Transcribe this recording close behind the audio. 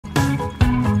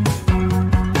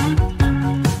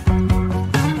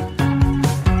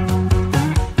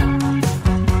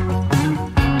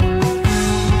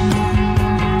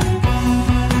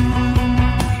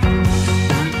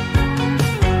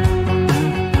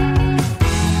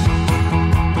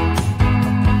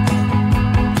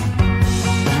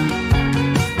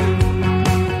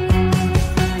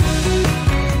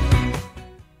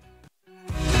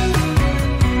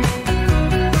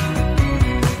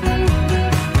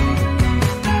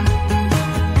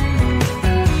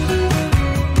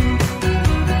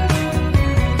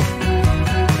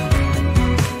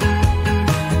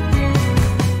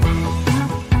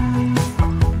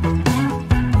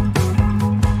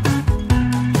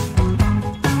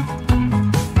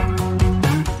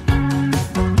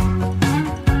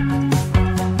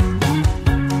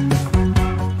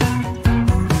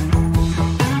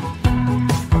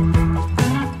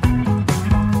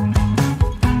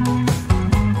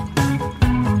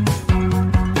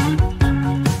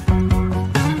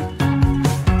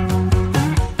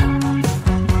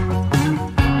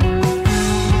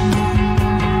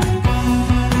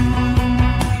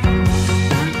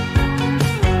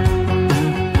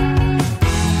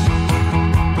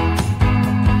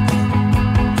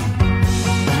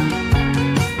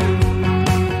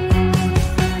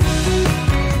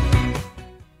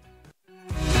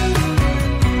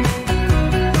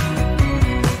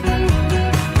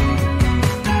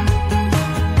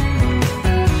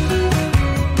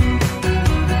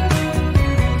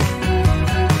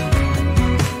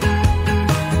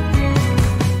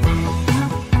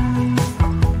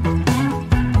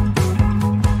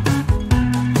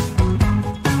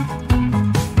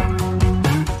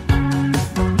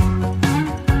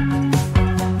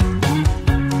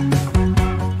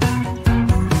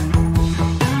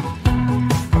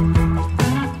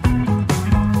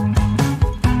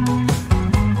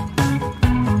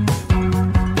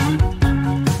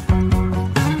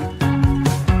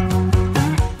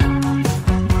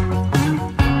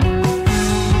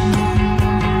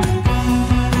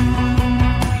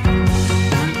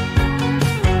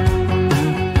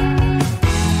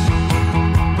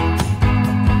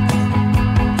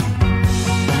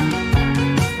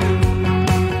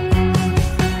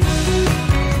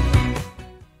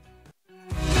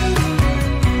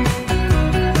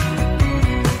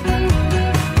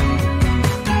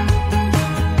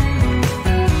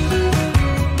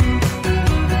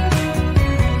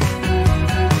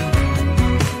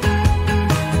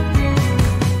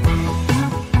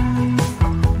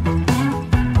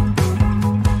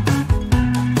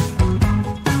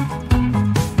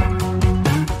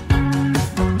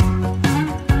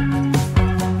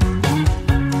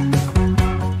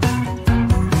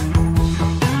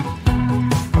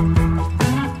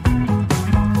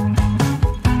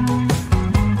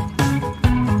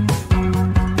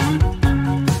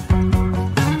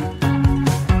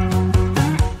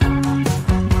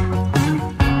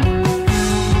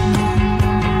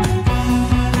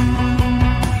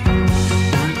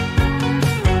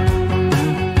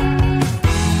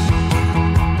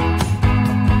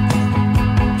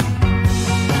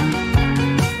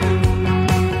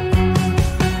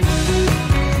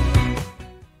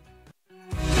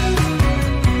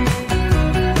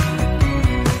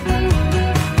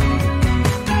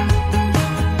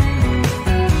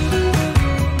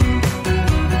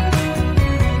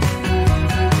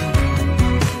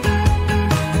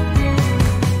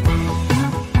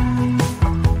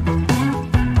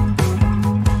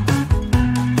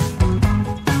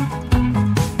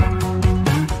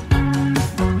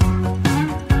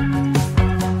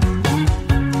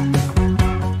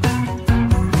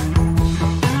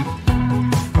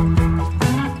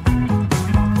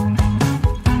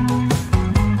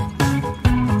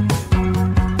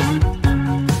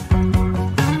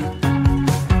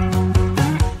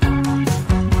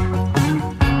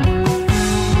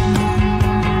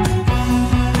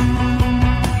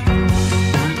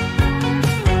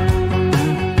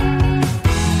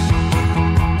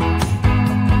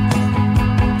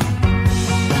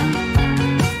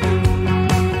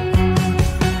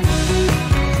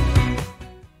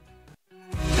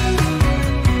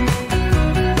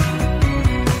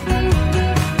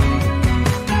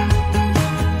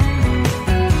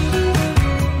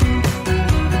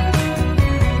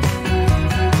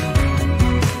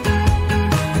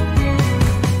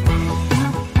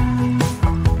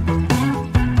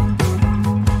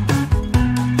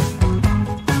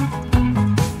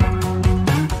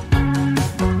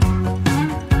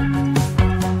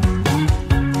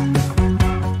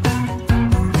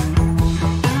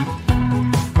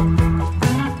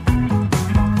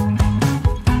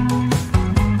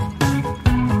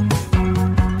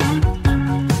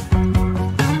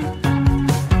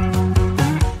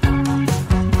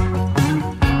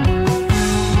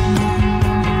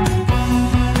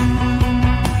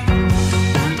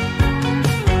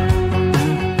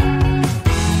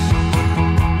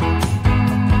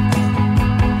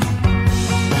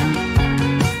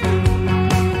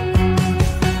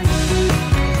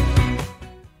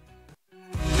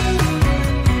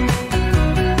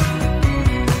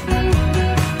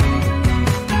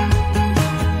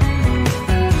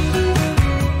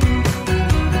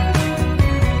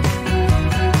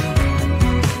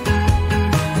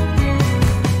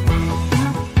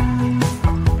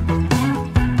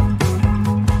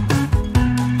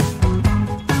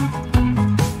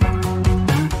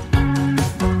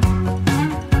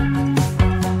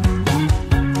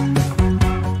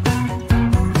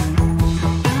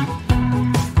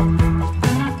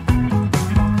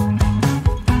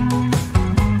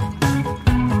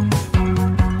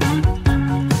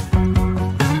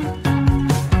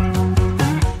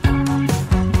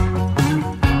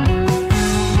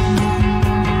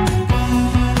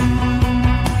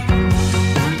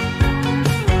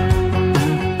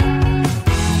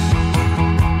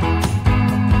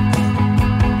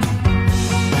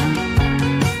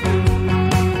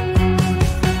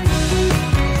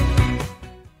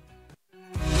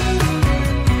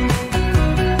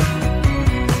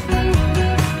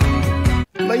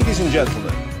Ladies and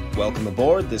gentlemen, welcome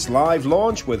aboard this live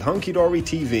launch with Hunky Dory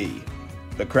TV.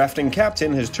 The crafting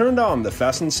captain has turned on the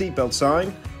fasten seatbelt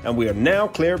sign and we are now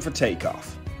cleared for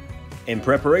takeoff. In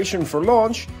preparation for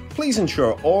launch, please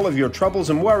ensure all of your troubles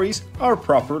and worries are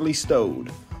properly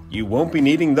stowed. You won't be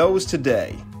needing those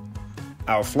today.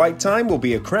 Our flight time will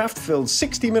be a craft-filled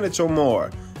 60 minutes or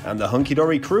more, and the Hunky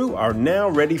Dory crew are now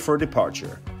ready for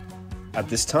departure. At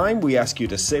this time, we ask you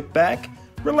to sit back,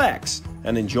 relax,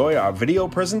 and enjoy our video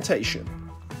presentation.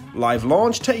 Live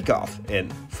launch takeoff in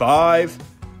 5,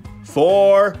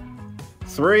 4,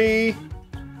 3,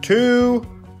 2,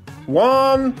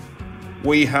 1.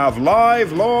 We have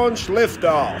live launch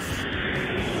liftoff.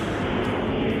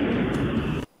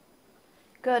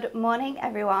 Good morning,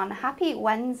 everyone. Happy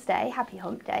Wednesday, happy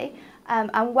hump day,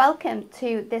 and welcome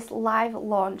to this live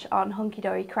launch on Hunky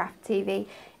Dory Craft TV.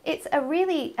 It's a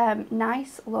really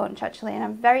nice launch actually, and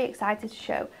I'm very excited to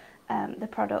show the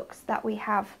products that we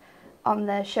have on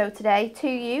the show today to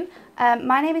you.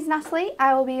 My name is Natalie.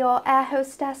 I will be your air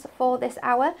hostess for this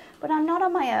hour, but I'm not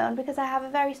on my own because I have a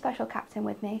very special captain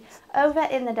with me. Over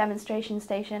in the demonstration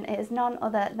station, it is none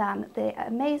other than the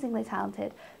amazingly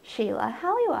talented Sheila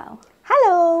Halliwell.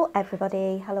 Hello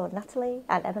everybody, hello Natalie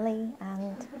and Emily,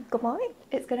 and good morning.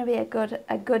 It's going to be a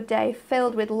good day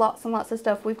filled with lots and lots of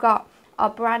stuff. We've got our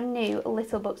brand new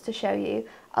little books to show you,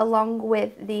 along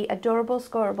with the adorable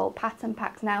scoreable pattern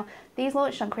packs. Now, these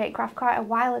launched on Create Craft quite a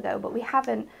while ago, but we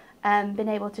haven't been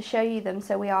able to show you them,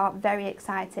 so we are very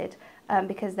excited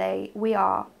because we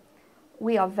are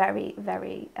very,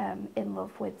 very in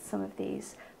love with some of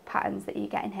these patterns that you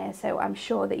get in here, so I'm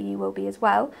sure that you will be as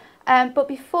well. But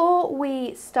before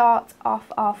we start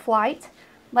off our flight,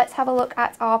 let's have a look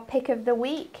at our pick of the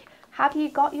week. Have you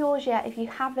got yours yet? If you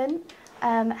haven't,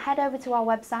 head over to our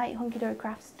website,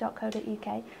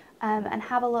 hunkydorycrafts.co.uk, and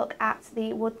have a look at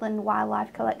the Woodland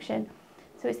Wildlife collection.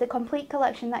 So it's the complete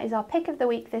collection that is our pick of the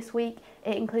week this week.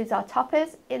 It includes our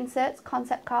toppers, inserts,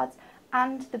 concept cards,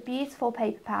 and the beautiful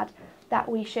paper pad that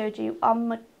we showed you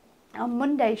on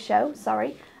Monday's show.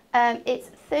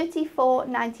 It's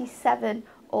 $34.97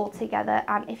 altogether,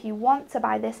 and if you want to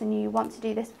buy this and you want to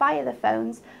do this via the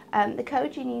phones, the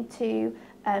code you need to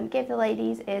give the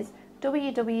ladies is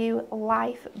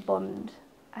WWLifeBund.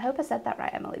 I hope I said that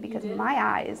right, Emily, because my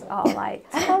eyes are like,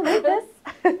 I can't read this.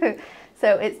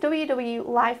 So it's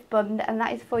WWLifeBund, and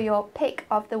that is for your pick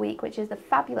of the week, which is the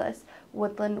fabulous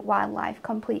Woodland Wildlife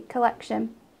Complete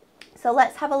Collection. So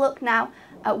let's have a look now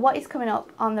at what is coming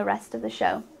up on the rest of the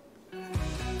show.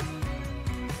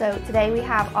 So today we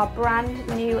have our brand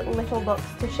new little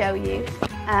books to show you.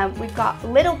 We've got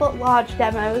little but large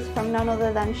demos from none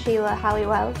other than Sheila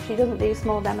Halliwell. She doesn't do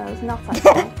small demos, not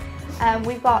actually.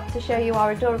 We've got to show you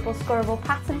our adorable scoreable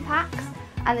pattern packs,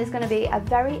 and there's going to be a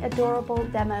very adorable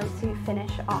demo to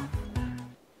finish off.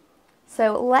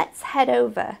 So let's head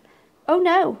over. Oh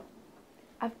no,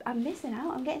 I'm missing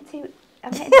out. I'm getting too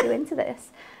into this.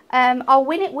 Our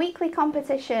Win It Weekly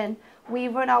competition. We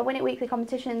run our Win It Weekly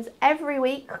competitions every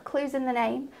week, clues in the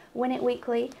name, Win It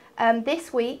Weekly.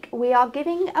 This week we are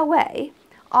giving away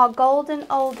our Golden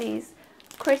Oldies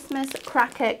Christmas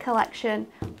Cracker collection.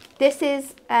 This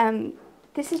is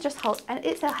just,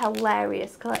 it's a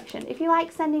hilarious collection. If you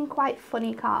like sending quite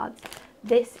funny cards,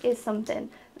 this is something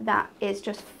that is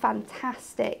just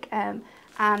fantastic, and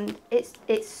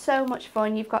it's so much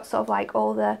fun. You've got sort of like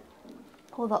all the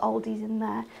oldies in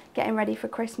there getting ready for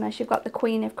Christmas. You've got the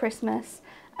Queen of Christmas,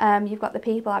 you've got the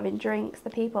people having drinks,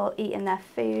 the people eating their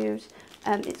food.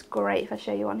 It's great if I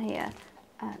show you on here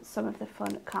some of the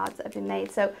fun cards that have been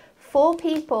made. So 4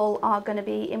 people are going to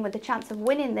be in with the chance of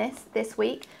winning this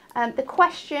week. The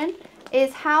question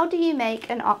is, how do you make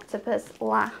an octopus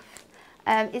laugh?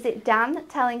 Is it Dan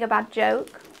telling a bad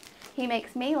joke? He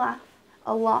makes me laugh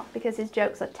a lot because his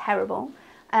jokes are terrible.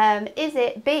 Is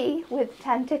it B, with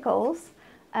tentacles,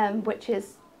 which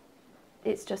is,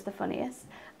 it's just the funniest,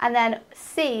 and then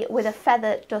C, with a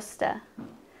feather duster?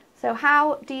 So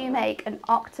how do you make an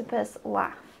octopus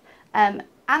laugh?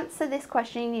 Answer this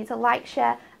question. You need to like,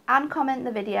 share and comment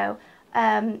the video,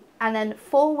 and then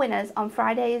 4 winners on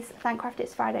Friday's Thank Craft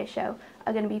It's Friday show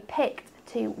are going to be picked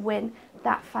to win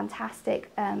that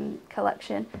fantastic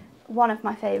collection. One of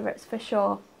my favourites for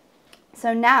sure.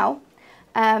 So now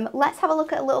let's have a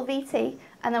look at a little VT,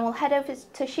 and then we'll head over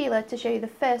to Sheila to show you the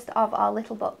first of our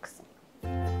little books.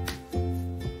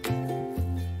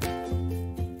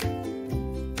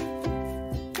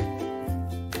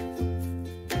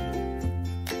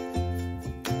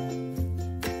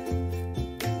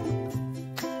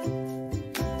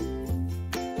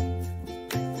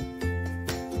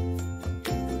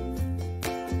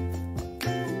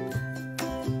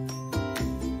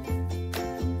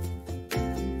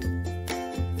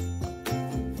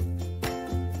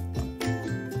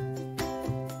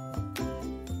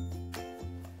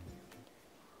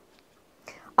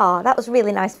 Oh, that was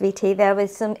really nice, VT, there with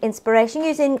some inspiration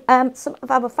using some of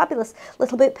our fabulous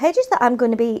little book pages that I'm going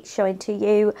to be showing to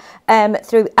you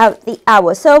throughout the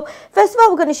hour. So first of all,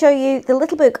 we're going to show you the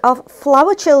little book of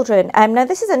Flower Children. Now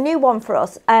this is a new one for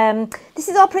us. This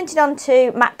is all printed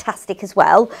onto Mactastic as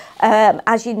well.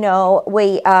 As you know,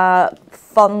 we are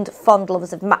fond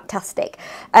lovers of Mactastic,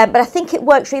 but I think it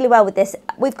works really well with this.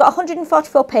 We've got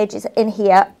 144 pages in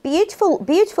here. Beautiful,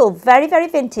 very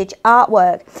vintage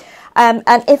artwork. And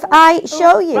if I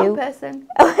show you,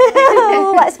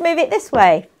 let's move it this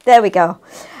way. There we go.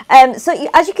 So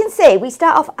as you can see, we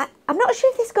start off. I'm not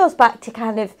sure if this goes back to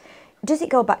kind of. Does it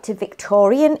go back to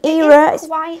Victorian era? It's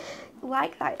quite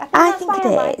like that. I think it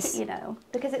like is. it, you know,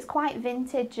 because it's quite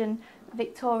vintage and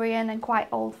Victorian and quite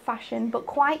old-fashioned, but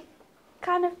quite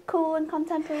kind of cool and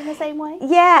contemporary in the same way.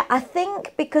 Yeah, I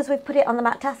think because we've put it on the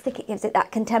Mactastic, it gives it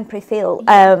that contemporary feel,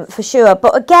 for sure.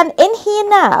 But again, in here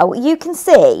now, you can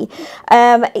see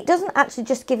it doesn't actually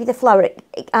just give you the flower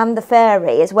and the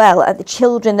fairy as well, the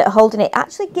children that are holding it. It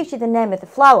actually gives you the name of the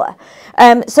flower.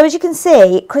 So as you can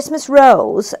see, Christmas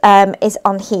Rose is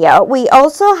on here. We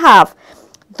also have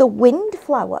the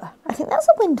windflower. I think that's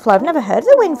a windflower. I've never heard of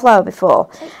the windflower before.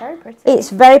 It's very pretty. It's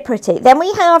very pretty. Then we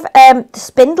have the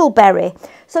spindleberry.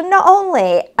 So not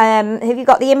only have you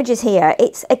got the images here,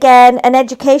 it's again an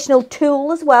educational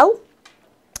tool as well.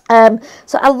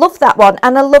 So I love that one,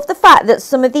 and I love the fact that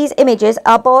some of these images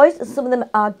are boys and some of them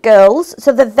are girls.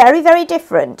 So they're very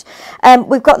different.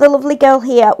 We've got the lovely girl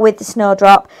here with the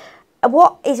snowdrop.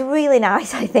 What is really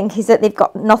nice, I think, is that they've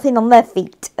got nothing on their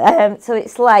feet. So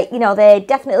it's like, you know, they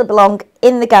definitely belong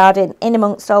in the garden, in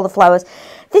amongst all the flowers.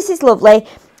 This is lovely.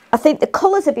 I think the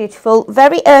colours are beautiful,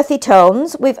 very earthy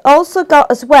tones. We've also got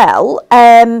as well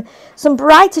some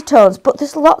brighter tones, but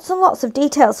there's lots and lots of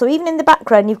detail. So even in the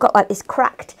background, you've got like this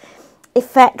cracked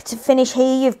effect finish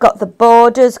here. You've got the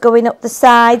borders going up the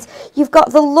sides. You've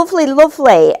got the lovely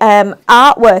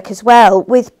artwork as well,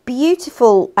 with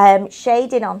beautiful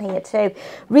shading on here too.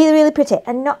 Really pretty,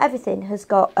 and not everything has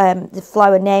got the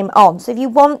flower name on. So if you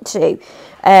want to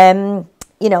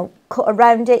you know, cut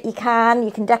around it, you can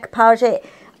decoupage it,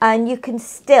 and you can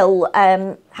still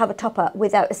have a topper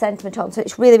without a sentiment on. So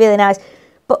it's really nice.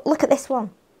 But look at this one,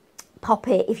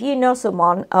 Poppy. If you know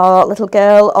someone, or little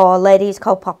girl or lady who's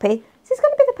called Poppy, this is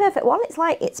going to be the perfect one. It's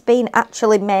like it's been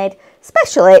actually made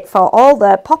specially for all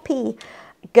the Poppy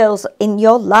girls in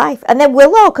your life. And then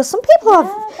Willow, because some people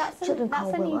have children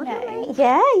called Willow, don't they?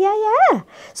 Yeah.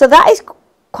 So that is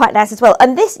quite nice as well.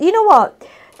 And this, you know what?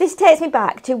 This takes me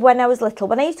back to when I was little.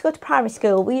 When I used to go to primary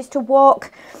school, we used to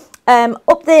walk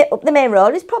up the main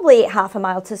road. It's probably half a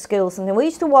mile to school or something. We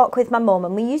used to walk with my mum,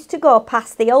 and we used to go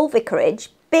past the old vicarage,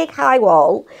 big high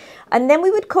wall, and then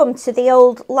we would come to the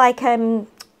old, like,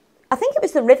 I think it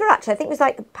was the river, actually. I think it was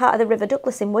like part of the River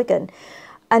Douglas in Wigan.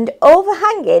 And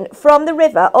overhanging from the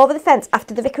river, over the fence,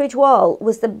 after the vicarage wall,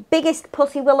 was the biggest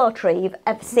pussy willow tree you've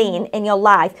ever seen in your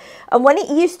life. And when it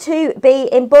used to be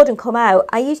in bud and come out,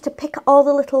 I used to pick all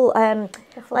the little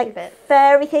like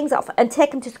furry things off and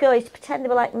take them to school. I used to pretend they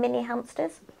were like mini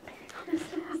hamsters.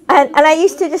 And I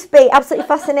used to just be absolutely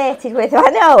fascinated with them.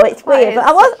 I know, it's weird, but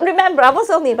I was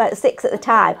only about 6 at the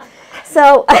time.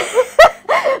 So,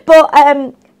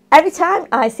 but every time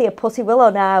I see a pussy willow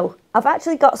now, I've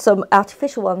actually got some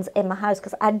artificial ones in my house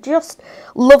because I just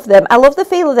love them. I love the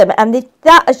feel of them, and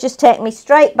that has just taken me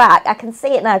straight back. I can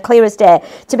see it now, clear as day,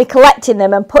 to be collecting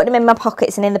them and putting them in my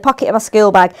pockets and in the pocket of my school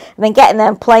bag, and then getting them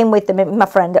and playing with them with my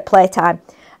friend at playtime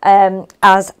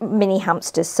as mini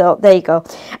hamsters. So there you go.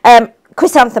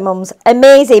 Chrysanthemums,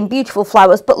 amazing, beautiful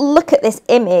flowers, but look at this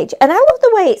image, and I love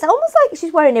the way it's almost like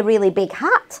she's wearing a really big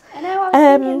hat. I know, I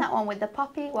was thinking that one with the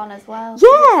poppy one as well.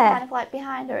 Yeah. Kind of like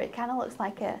behind her, it kind of looks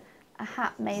like a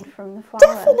hat made from the flower.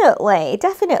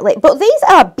 Definitely. But these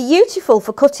are beautiful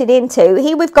for cutting into.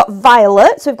 Here we've got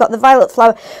violet, so we've got the violet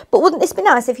flower. But wouldn't this be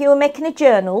nice if you were making a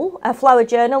journal, a flower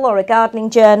journal or a gardening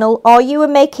journal, or you were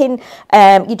making,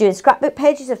 you're doing scrapbook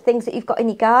pages of things that you've got in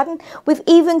your garden. We've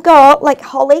even got like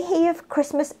holly here for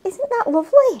Christmas. Isn't that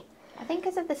lovely? I think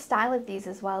because of the style of these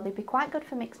as well, they'd be quite good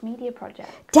for mixed media projects.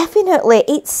 Definitely.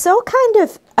 It's so kind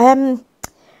of,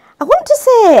 I want to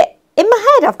say, in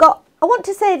my head I want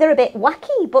to say they're a bit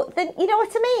wacky, but then, you know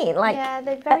what I mean? Like, yeah,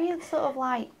 they're very sort of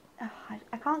like,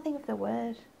 I can't think of the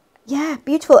word. Yeah,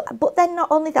 beautiful. But then not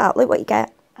only that, look what you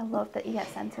get. I love that you get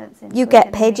sentiments in. You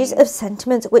get pages of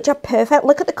sentiments, which are perfect.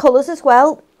 Look at the colours as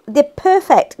well. They're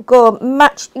perfect.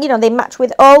 They match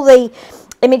with all the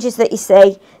images that you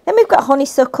see. Then we've got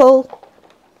honeysuckle.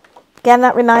 Again,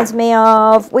 that reminds me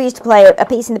of, we used to play a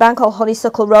piece in the band called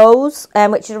Honeysuckle Rose,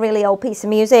 which is a really old piece of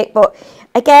music. But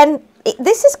again,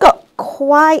 this has got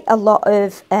quite a lot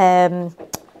of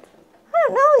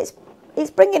don't know,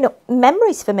 it's bringing up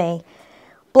memories for me.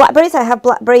 Blackberries, I have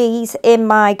blackberries in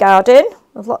my garden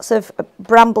with lots of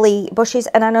brambly bushes,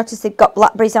 and I noticed they've got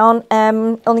blackberries on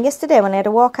only yesterday when I had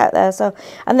a walk out there. So,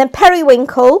 and then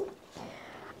periwinkle,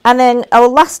 and then our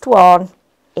last one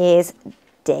is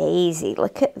daisy.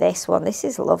 Look at this one. This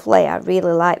is lovely. I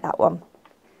really like that one.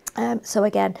 So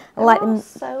again, I like them.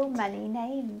 So many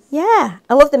names. Yeah,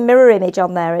 I love the mirror image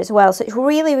on there as well. So it's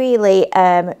really, really,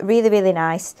 really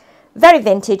nice. Very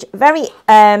vintage. Very,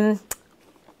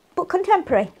 but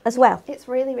contemporary as well. It's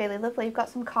really, really lovely. We've got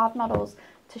some card models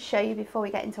to show you before we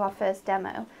get into our first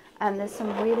demo. And there's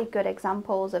some really good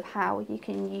examples of how you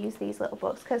can use these little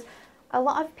books, because a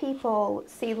lot of people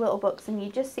see little books and you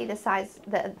just see the size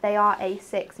that they are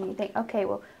A6 and you think, okay,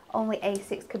 well, only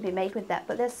A6 could be made with that.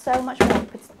 But there's so much more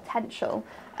potential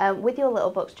with your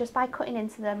little books just by cutting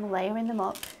into them, layering them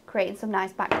up, creating some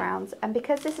nice backgrounds. And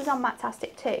because this is on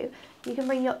Matastic too, you can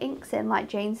bring your inks in like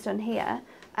Jane's done here.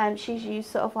 She's used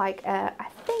sort of like, I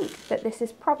think that this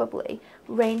is probably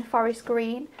rainforest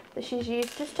green that she's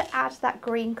used just to add that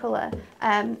green colour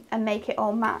and make it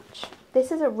all match. This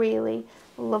is a really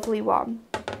lovely one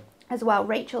as well.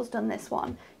 Rachel's done this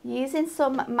one using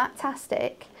some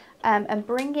Matastic and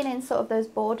bringing in sort of those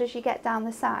borders you get down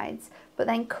the sides, but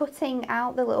then cutting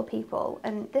out the little people.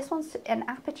 And this one's an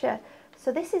aperture,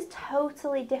 so this is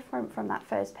totally different from that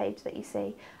first page that you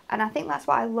see. And I think that's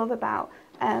what I love about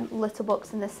little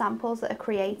books and the samples that are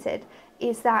created,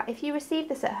 is that if you receive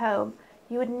this at home,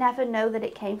 you would never know that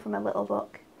it came from a little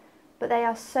book. But they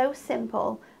are so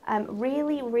simple,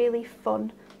 really, really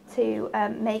fun to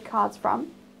make cards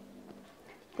from.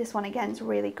 This one again is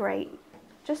really great.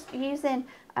 Just using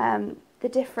the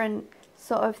different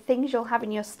sort of things you'll have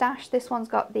in your stash. This one's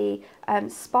got the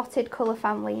spotted colour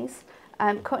families,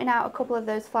 cutting out a couple of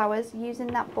those flowers, using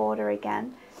that border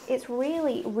again. It's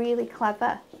really, really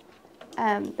clever,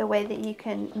 the way that you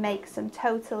can make some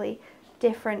totally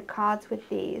different cards with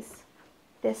these.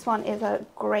 This one is a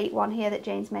great one here that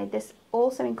Jane's made. This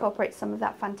also incorporates some of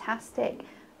that fantastic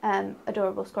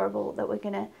adorable scorable that we're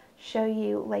going to show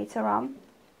you later on.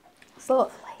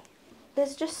 But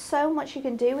there's just so much you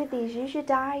can do with these. Use your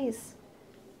dies.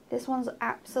 This one's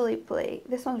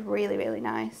really, really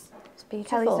nice. It's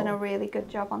beautiful. Kelly's done a really good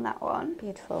job on that one.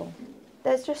 Beautiful.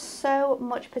 There's just so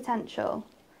much potential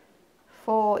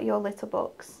for your little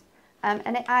books.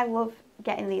 I love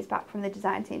getting these back from the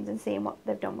design teams and seeing what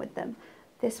they've done with them.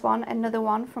 This one, another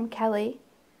one from Kelly.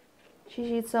 She's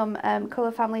used some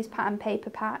Colour Families pattern paper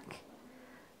pack,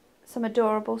 some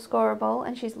adorable scorable,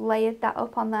 and she's layered that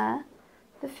up on there.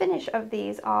 The finish of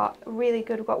these are really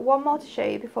good. We've got one more to show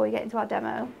you before we get into our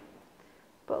demo.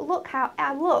 But look how,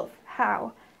 I love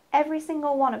how every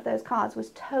single one of those cards was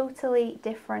totally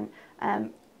different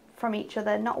from each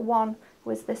other. Not one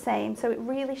was the same. So it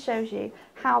really shows you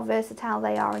how versatile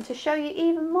they are. And to show you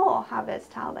even more how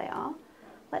versatile they are,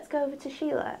 let's go over to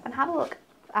Sheila and have a look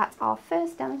at our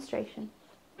first demonstration.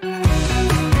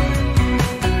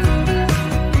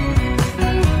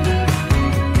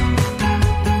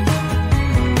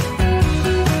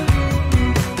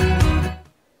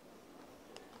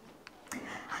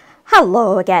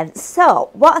 Hello again. So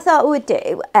what I thought we would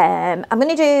do, I'm going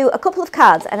to do a couple of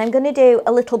cards and I'm going to do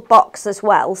a little box as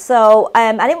well. So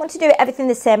I didn't want to do everything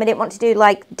the same. I didn't want to do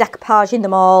like decoupage in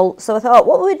them all. So I thought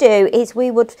what we would do is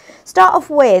we would start off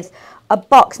with a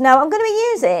box. Now I'm going to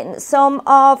be using some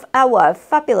of our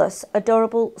fabulous,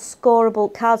 adorable,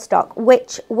 scoreable cardstock,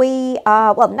 which we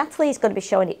are, well, Natalie's going to be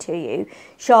showing it to you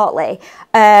shortly.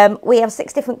 We have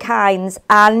 6 different kinds,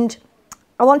 and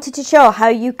I wanted to show how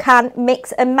you can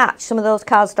mix and match some of those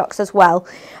cardstocks as well.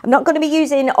 I'm not going to be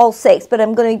using all 6, but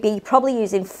I'm going to be probably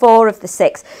using 4 of the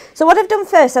 6. So what I've done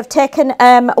first, I've taken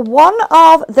one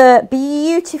of the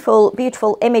beautiful,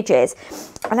 beautiful images,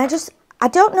 and I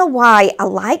don't know why I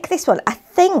like this one. I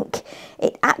think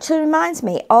it actually reminds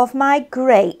me of my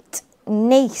great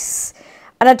niece,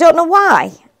 and I don't know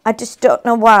why. I just don't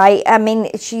know why. I mean,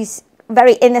 she's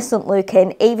very innocent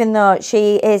looking, even though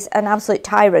she is an absolute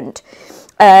tyrant.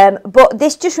 But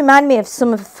this just reminded me of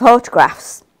some of the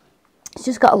photographs. It's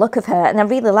just got a look of her, and I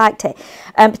really liked it.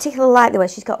 Particularly like the way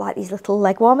she's got like these little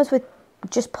leg warmers with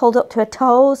just pulled up to her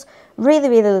toes. Really,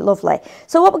 really lovely.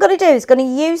 So what we're going to do is going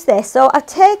to use this. So I've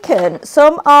taken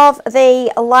some of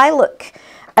the lilac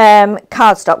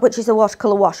cardstock, which is a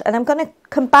watercolour wash, and I'm going to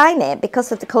combine it,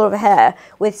 because of the colour of her hair,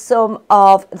 with some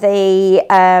of the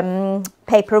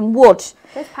paper and wood.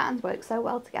 Those patterns work so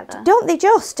well together. Don't they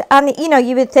just? And you know,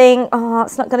 you would think, oh,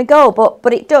 it's not going to go,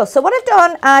 but it does. So what I've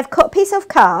done, I've cut a piece of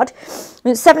card,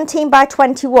 17 by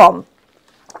 21.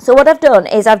 So what I've done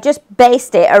is I've just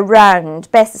based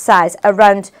the size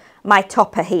around my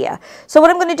topper here. So what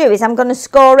I'm going to do is I'm going to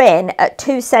score in at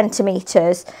 2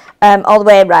 centimetres all the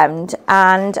way around,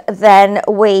 and then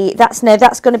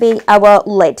that's going to be our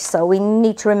lid. So we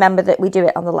need to remember that we do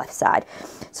it on the left side.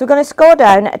 So we're going to score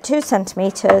down at 2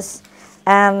 centimetres,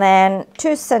 and then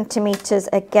 2 centimetres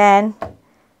again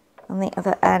on the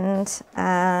other end.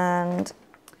 And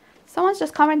someone's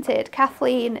just commented,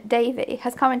 Kathleen Davey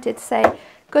has commented to say,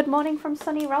 good morning from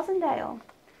sunny Rosendale.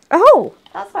 Oh,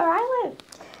 that's where I live.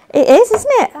 It is,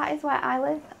 isn't it? That is where I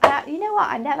live. You know what?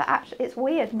 I never actually, it's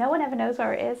weird. No one ever knows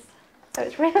where it is. So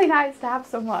it's really nice to have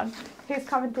someone who's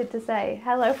commented to say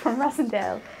hello from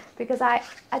Rosendale, because I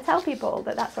tell people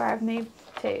that that's where I've moved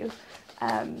to.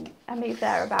 I moved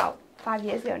there about 5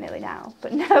 years ago nearly now,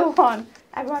 but no one,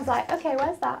 everyone's like, okay,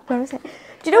 where's that? Where is it?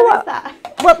 Do you know what? That?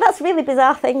 Well, that's a really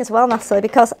bizarre thing as well, Natalie,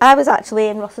 because I was actually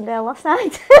in Rossendale last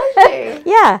night. Was you?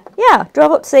 Yeah.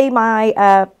 Drove up to see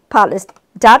my partner's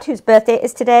dad, whose birthday it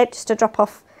is today, just to drop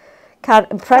off card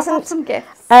and present. Some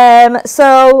gifts.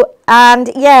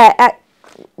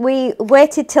 We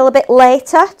waited till a bit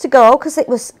later to go because it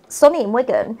was sunny in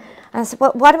Wigan. And I said,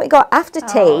 well, why don't we go after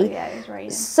tea? Oh, yeah, it was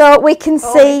raining. So we can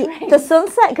see the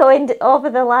sunset going over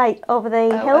the hills. Over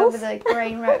the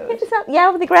Grain Road.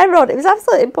 Over the Grain Road. It was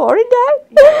absolutely pouring down.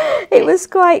 Yeah. It was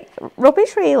quite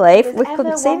rubbish, really. We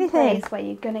couldn't see anything. Place where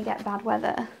you're going to get bad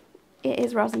weather, it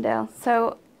is Rosendale.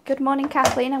 So, good morning,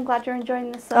 Kathleen. I'm glad you're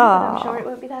enjoying the sun, but I'm sure it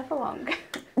won't be there for long.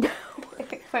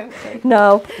 It won't be.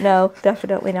 No,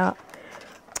 definitely not.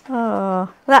 Oh,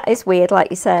 that is weird, like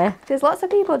you say. There's lots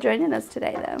of people joining us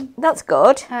today, though. That's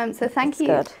good. So thank you.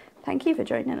 Good. Thank you for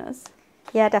joining us.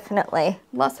 Yeah, definitely.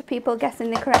 Lots of people guessing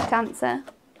the correct answer.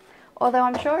 Although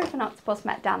I'm sure if an octopus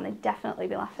met Dan, they'd definitely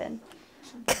be laughing.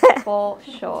 For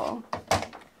sure.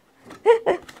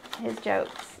 His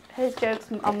jokes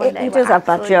on Monday. He does have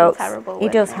bad jokes. Terrible. He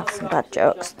does have some bad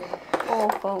jokes.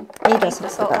 Awful. He does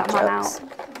have some bad jokes.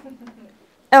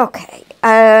 Okay,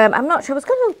 I'm not sure. I was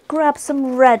going to grab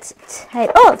some red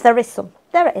tape. Oh, there is some.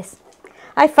 There it is.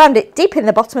 I found it deep in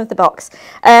the bottom of the box.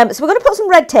 So we're going to put some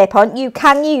red tape on. You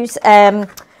can use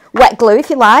wet glue if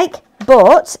you like,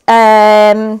 but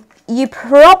you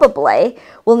probably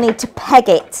will need to peg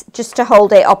it just to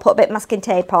hold it, or put a bit of masking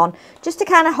tape on just to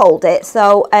kind of hold it.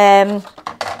 So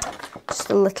just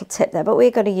a little tip there, but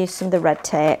we're going to use some of the red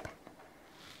tape.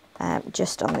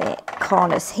 Just on the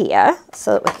corners here,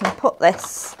 so that we can put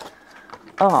this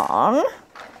on.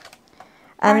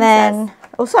 And then,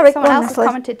 someone else has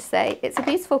commented to say, it's a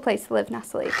beautiful place to live,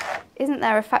 Natalie. Isn't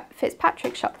there a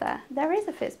Fitzpatrick shop there? There is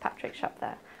a Fitzpatrick shop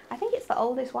there. I think it's the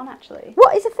oldest one, actually.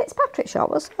 What is a Fitzpatrick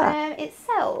shop? What's that? It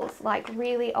sells like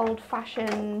really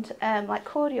old-fashioned like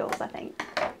cordials, I think.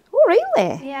 Oh,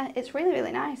 really? Yeah, it's really,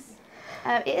 really nice.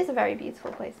 It is a very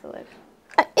beautiful place to live.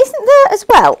 Isn't there as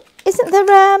well? Isn't there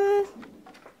a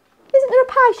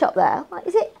pie shop there? Like,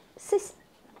 is it Sissy's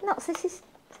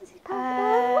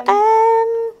Pie?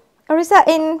 Or is that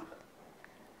in?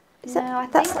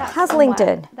 That's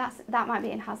Haslingden. That might be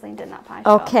in Haslingden. That pie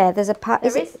shop. Okay, there's a pie.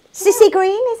 Is it Sissy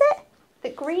Green? Is it? The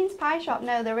Green's pie shop.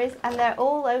 No, there is, and they're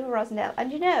all over Rosendale.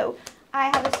 And you know, I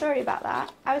have a story about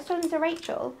that. I was talking to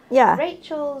Rachel. Yeah.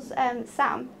 Rachel's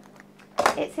Sam.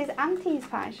 It's his auntie's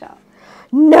pie shop.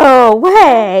 No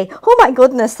way! Oh my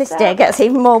goodness, this day gets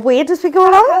even more weird as we go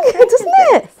along, doesn't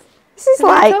it? This is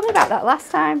like... We were talking about that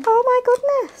last time. Oh my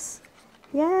goodness.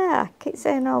 Yeah, I keep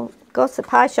saying I'll go to the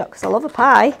pie shop because I love a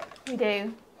pie. We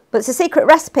do. But it's a secret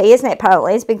recipe, isn't it,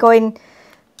 apparently? It's been going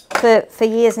for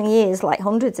years and years, like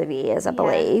hundreds of years, I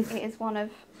believe. It is one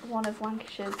of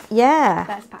Lancashire's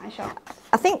best pie shops.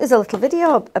 I think there's a little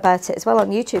video about it as well on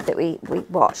YouTube that we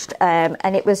watched,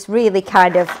 and it was really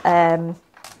kind of...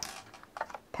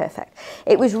 perfect.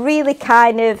 It was really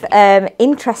kind of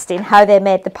interesting how they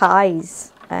made the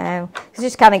pies. You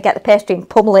just kind of get the pastry and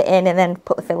pummel it in and then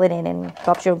put the filling in and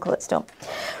Bob's your uncle, it's done.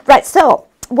 Right, so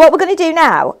what we're going to do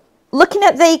now, looking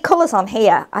at the colours on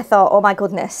here, I thought, oh my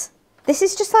goodness, this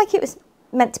is just like it was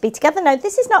meant to be together. No,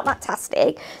 this is not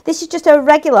fantastic. This is just a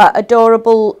regular,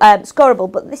 adorable,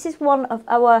 scoreable, but this is one of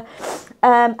our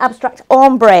abstract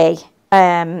ombre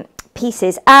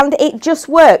pieces, and it just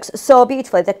works so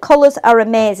beautifully. The colours are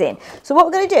amazing. So what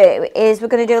we're going to do is we're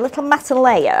going to do a little matte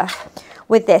layer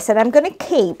with this, and I'm going to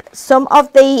keep some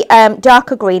of the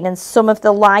darker green and some of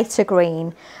the lighter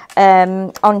green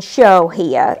on show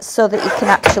here so that you can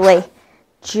actually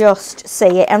just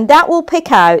see it, and that will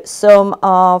pick out some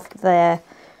of the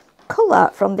colour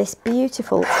from this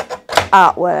beautiful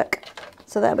artwork.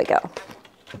 So there we go.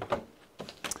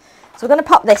 So we're going to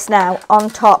pop this now on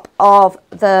top of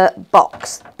the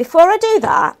box. Before I do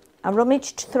that, I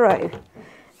rummaged through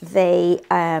the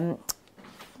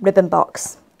ribbon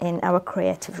box in our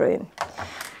creative room.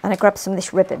 And I grabbed some of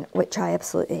this ribbon, which I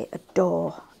absolutely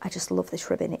adore. I just love this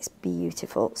ribbon, it's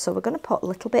beautiful. So we're going to put a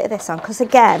little bit of this on, because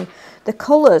again, the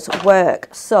colours work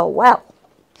so well.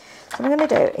 So what I'm going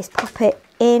to do is pop it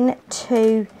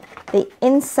into the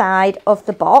inside of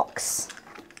the box.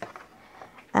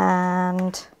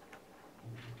 And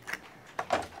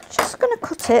just going to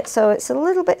cut it so it's a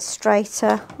little bit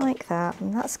straighter, like that.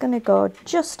 And that's going to go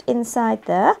just inside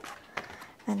there.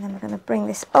 And then we're going to bring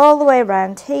this all the way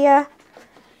around here.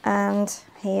 And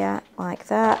here like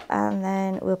that, and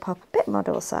then we'll pop a bit more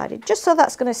double-sided just so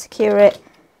that's going to secure it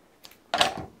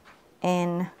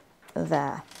in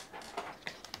there.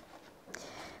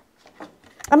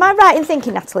 Am I right in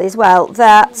thinking, Natalie, as well,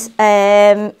 that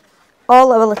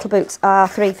all our little books are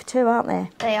 3 for 2, aren't they?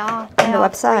 They are. On the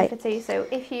website. 3 for 2. So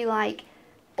if you like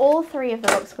all 3 of the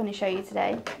books we're going to show you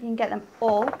today, you can get them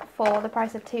all for the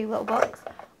price of 2 little books.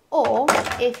 Or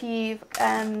if you've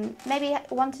maybe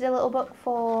wanted a little book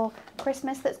for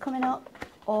Christmas that's coming up,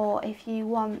 or if you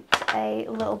want a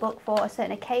little book for a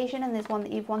certain occasion and there's one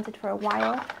that you've wanted for a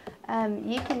while,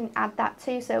 you can add that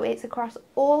too. So it's across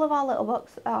all of our little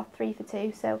books are 3 for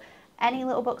 2. So any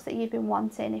little books that you've been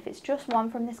wanting, if it's just one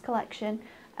from this collection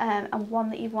and one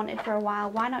that you've wanted for a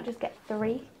while, why not just get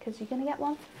 3? Because you're going to get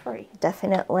one for free.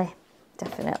 Definitely.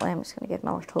 Definitely. I'm just going to give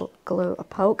my little glue a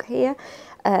poke here.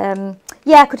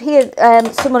 Yeah, I could hear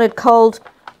someone had called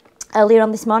earlier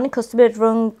on this morning. Customer had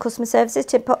rung customer services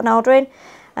to put an order in,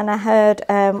 and I heard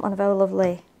one of our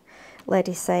lovely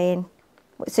ladies saying,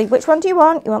 so which one do you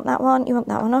want? You want that one? You want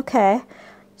that one? Okay.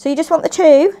 So you just want the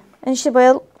 2? And she said,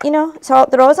 well, you know, so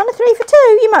they're always on a 3 for 2.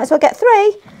 You might as well get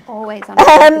 3. Always on a 3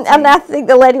 for 2. And I think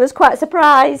the lady was quite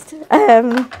surprised.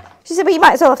 She said, well, you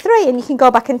might as well have 3, and you can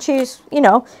go back and choose, you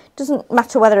know, doesn't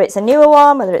matter whether it's a newer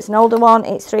one, whether it's an older one,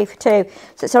 it's 3 for 2.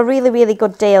 So it's a really, really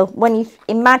good deal. When you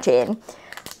imagine,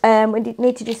 we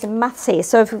need to do some maths here.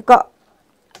 So if you've got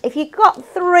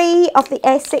 3 of the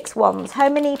A6 ones, how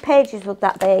many pages would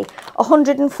that be?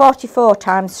 144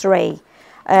 times 3.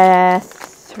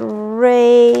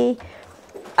 3.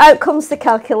 Out comes the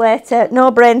calculator. No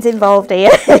brains involved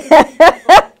here.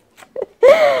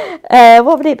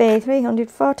 What would it be?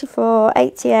 344,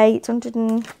 88,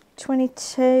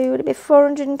 122. Would it be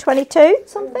 422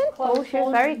 something? Oh, she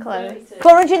was very close.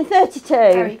 432.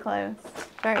 Very close.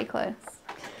 Very close.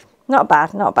 Not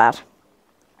bad, not bad.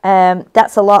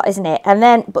 That's a lot, isn't it?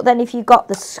 But then if you got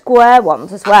the square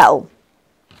ones as well,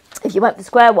 if you went for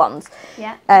square ones,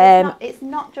 yeah, it's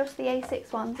not just the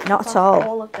A6 ones. It's not at all.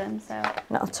 All of them, so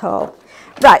not at all.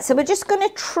 Right, so we're just going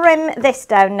to trim this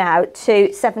down now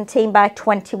to 17 by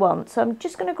 21. So I'm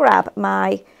just going to grab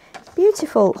my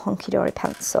beautiful hunky dory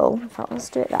pencil. In fact, let's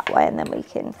do it that way, and then we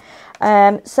can.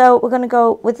 So we're going to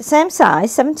go with the same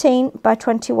size, 17 by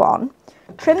 21.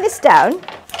 Trim this down,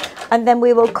 and then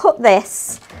we will cut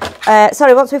this.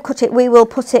 Once we've cut it, we will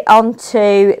put it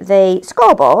onto the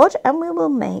scoreboard, and we will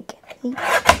make the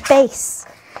base.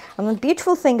 And the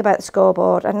beautiful thing about the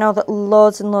scoreboard, I know that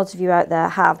loads and loads of you out there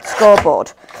have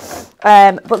scoreboard,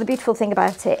 but the beautiful thing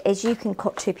about it is you can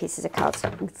cut 2 pieces of cards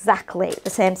exactly the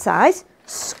same size,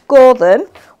 score them,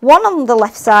 one on the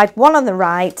left side, one on the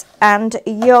right, and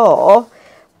your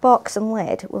box and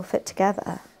lid will fit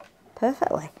together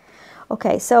perfectly.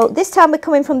 Okay, so this time we're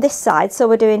coming from this side, so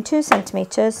we're doing 2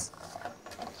 centimetres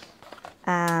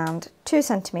and 2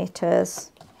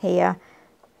 centimetres here.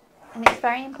 And it's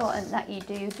very important that you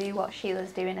do what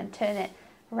Sheila's doing and turn it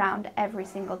around every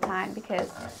single time, because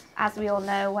as we all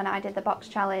know, when I did the box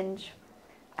challenge,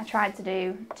 I tried to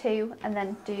do 2 and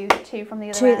then do 2 from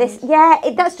the other end. It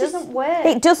doesn't work.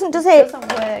 It doesn't, does it? It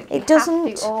doesn't work. It doesn't. You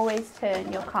have to always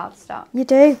turn your cardstock. You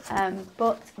do.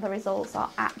 But the results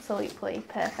are absolutely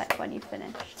perfect when you've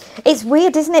finished. It's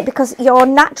weird, isn't it? Because your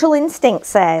natural instinct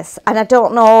says, and I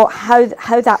don't know how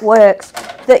that works,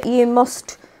 that you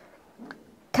must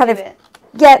kind of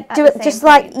do it just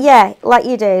like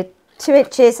you do. 2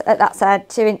 inches at that side,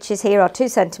 2 inches here, or 2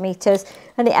 centimetres,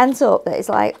 and it ends up that it's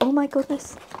like, oh my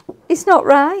goodness, it's not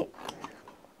right.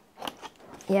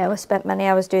 Yeah, we spent many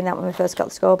hours doing that when we first got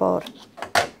the scoreboard.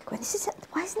 Going,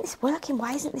 why isn't this working?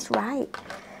 Why isn't this right?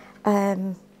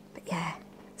 But yeah,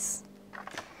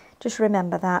 just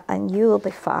remember that, and you will be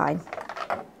fine.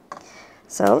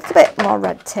 So a little bit more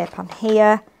red tape on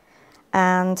here.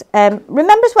 And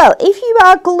remember as well, if you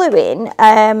are gluing,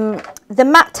 the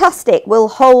Matte-tastic will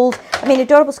hold,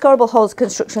 Adorable Scorable holds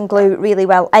construction glue really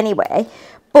well anyway,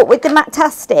 but with the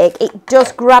Matte-tastic, it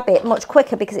does grab it much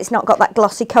quicker because it's not got that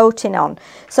glossy coating on.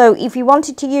 So if you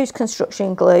wanted to use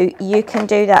construction glue, you can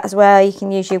do that as well. You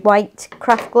can use your white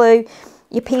craft glue,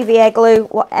 your PVA glue,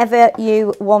 whatever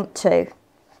you want to.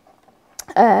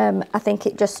 I think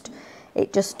it just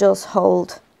does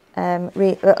hold a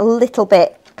little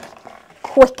bit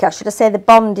quicker. Should I say the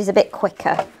bond is a bit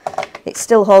quicker? It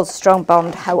still holds a strong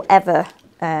bond, however,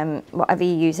 whatever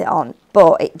you use it on,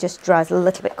 but it just dries a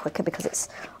little bit quicker because it's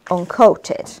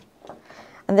uncoated.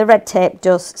 And the red tape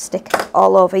does stick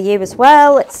all over you as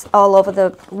well. It's all over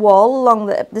the wall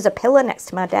there's a pillar next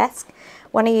to my desk.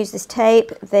 When I use this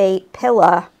tape, the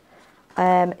pillar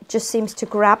just seems to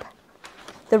grab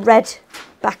the red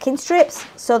backing strips.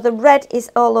 So the red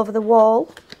is all over the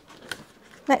wall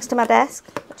next to my desk,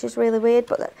 which is really weird.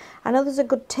 But I know there's a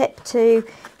good tip to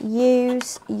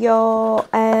use your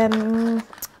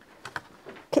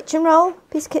kitchen roll,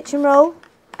 piece of kitchen roll.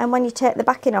 And when you take the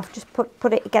backing off, just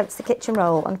put it against the kitchen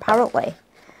roll, and apparently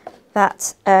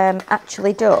that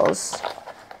actually does.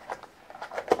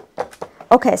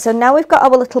 Okay, so now we've got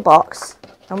our little box,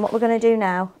 and what we're going to do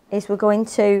now is we're going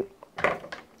to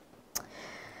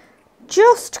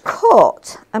just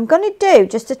cut. I'm going to do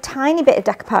just a tiny bit of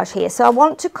decoupage here. So I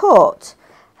want to cut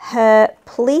her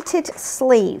pleated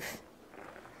sleeve,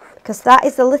 because that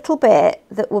is the little bit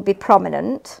that will be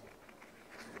prominent.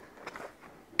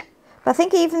 But I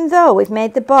think even though we've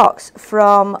made the box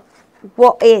from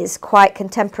what is quite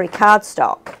contemporary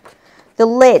cardstock, the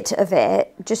lid of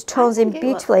it just tones in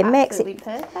beautifully. It makes it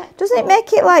perfect. Doesn't it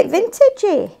make it like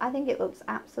vintagey? I think it looks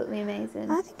absolutely amazing.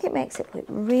 I think it makes it look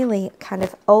really kind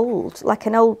of old, like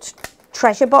an old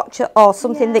treasure box or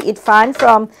something that you'd find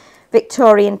from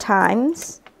Victorian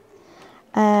times.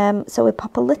 So we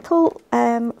pop a little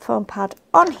foam pad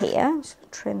on here. Just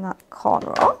trim that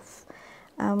corner off,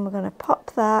 and we're going to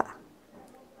pop that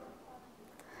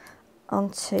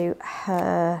onto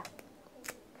her,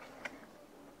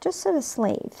 just so the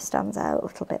sleeve stands out a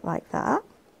little bit like that.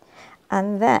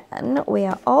 And then we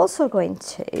are also going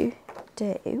to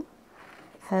do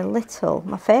her little,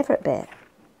 my favourite bit,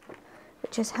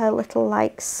 which is her little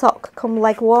like sock come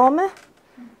leg warmer.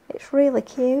 It's really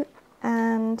cute.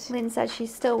 And Lynn says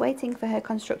she's still waiting for her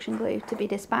construction glue to be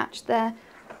dispatched. There,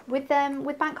 with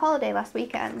bank holiday last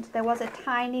weekend, there was a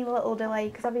tiny little delay,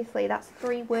 because obviously that's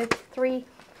three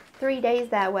days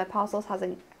there where parcels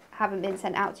haven't been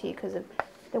sent out to you because of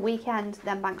the weekend,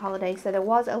 then bank holiday. So there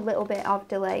was a little bit of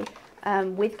delay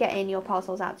with getting your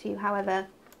parcels out to you. However,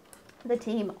 the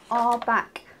team are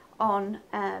back on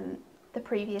the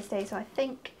previous day. So I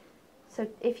think, so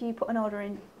if you put an order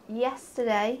in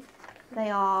yesterday, they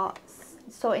are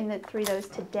sorting through those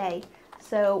today.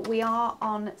 So we are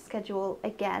on schedule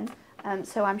again.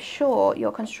 So I'm sure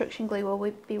your construction glue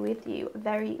will be with you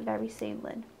very, very soon,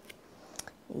 Lynn.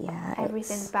 yeah,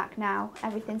 Everything's back now.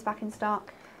 Everything's back in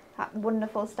stock. That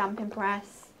wonderful stamping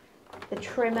press, the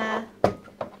trimmer,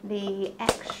 the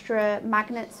extra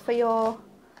magnets for your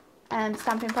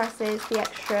stamping presses, the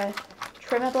extra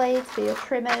trimmer blades for your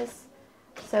trimmers.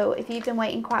 So if you've been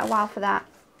waiting quite a while for that,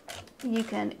 you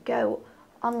can go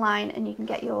online and you can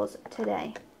get yours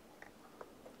today.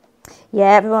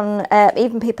 Yeah, everyone,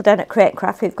 even people down at Create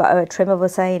Craft who've got a trimmer were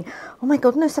saying, oh my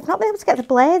goodness, I've not been able to get the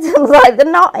blades. I was like,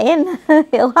 they're not in.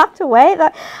 You'll have to wait.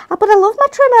 But I love my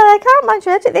trimmer. I can't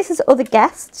manage it. This is other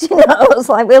guests, you know. I was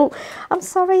like, well, I'm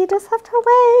sorry, you just have to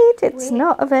wait. It's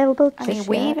not available just yet.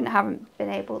 We even haven't been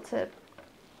able to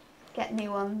get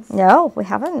new ones. No, we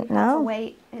haven't, no. To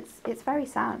wait. It's very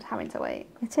sad having to wait.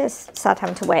 It is sad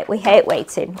having to wait. We hate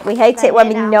waiting. We hate it when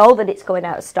we know that it's going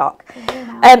out of stock.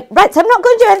 Right, so I'm not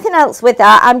going to do anything else with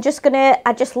that. I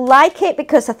just like it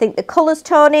because I think the colours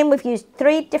tone in. We've used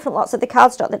 3 different lots of the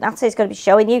cardstock that Natalie's going to be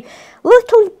showing you.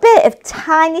 Little bit of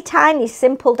tiny, tiny,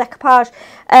 simple decoupage.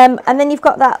 And then you've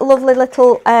got that lovely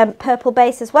little purple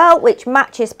base as well, which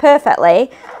matches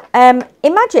perfectly.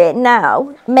 Imagine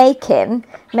now making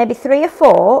maybe 3 or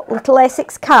 4 little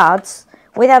A6 cards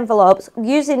with envelopes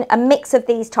using a mix of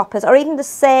these toppers, or even the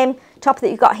same topper that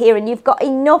you've got here, and you've got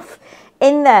enough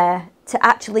in there to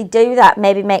actually do that.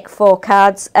 Maybe make 4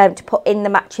 cards to put in the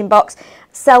matching box,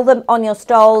 sell them on your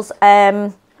stalls.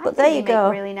 But there you go.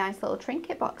 Make really nice little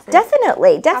trinket boxes.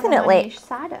 Definitely. Have them on each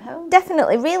side at home.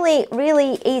 Definitely, really,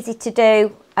 really easy to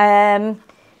do. And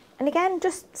again,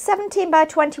 just 17 by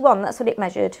 21. That's what it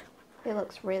measured. It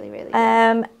looks really, really good.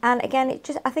 And again,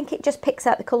 I think it just picks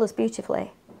out the colours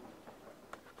beautifully.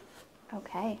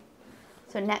 Okay,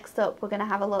 so next up we're going to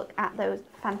have a look at those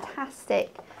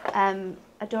fantastic,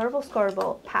 adorable,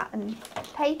 scoreable pattern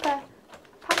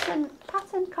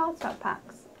cardstock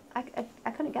packs. I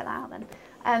couldn't get that out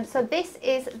then. So this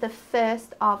is the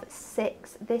first of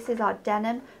 6. This is our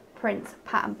denim prints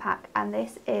pattern pack, and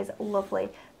this is lovely.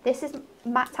 This is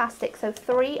matte-tastic. So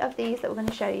 3 of these that we're going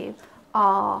to show you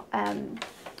are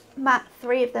matte.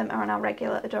 3 of them are on our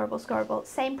regular adorable scoreable.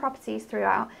 Same properties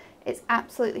throughout. It's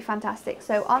absolutely fantastic.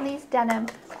 So on these denim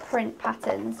print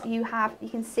patterns, you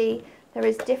can see there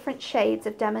is different shades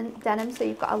of denim. So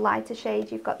you've got a lighter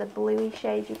shade, you've got the bluey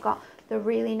shade, you've got the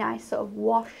really nice sort of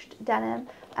washed denim.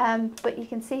 But you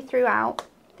can see throughout,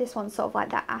 this one's sort of like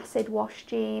that acid wash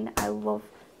jean. I love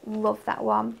that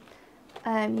one.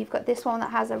 You've got this one that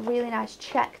has a really nice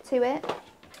check to it.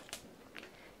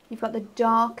 You've got the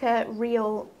darker,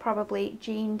 real, probably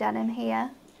jean denim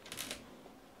here.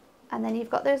 And then you've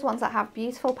got those ones that have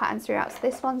beautiful patterns throughout. So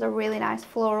this one's a really nice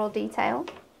floral detail.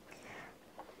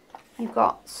 You've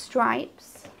got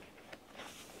stripes.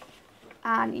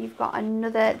 And you've got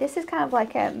another, this is kind of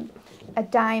like a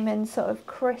diamond sort of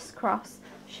crisscross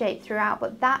shape throughout.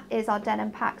 But that is our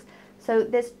denim packs. So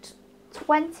there's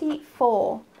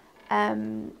 24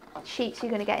 sheets you're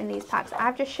going to get in these packs.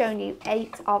 I've just shown you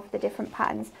 8 of the different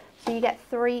patterns, so you get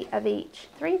 3 of each.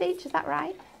 3 of each, is that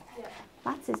right? Yeah.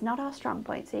 Maths is not our strong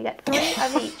point, so you get 3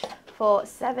 of each for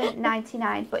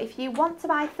 $7.99. But if you want to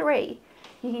buy 3,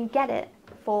 you can get it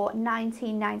for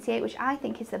 $19.98, which I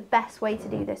think is the best way to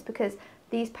do this because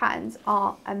these patterns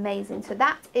are amazing. So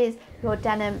that is your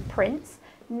denim prints.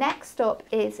 Next up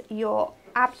is your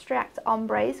abstract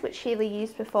ombres, which Sheila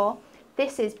used before.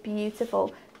 This is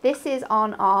beautiful. This is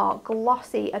on our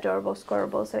glossy Adorable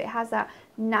Squirrable, so it has that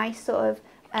nice sort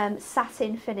of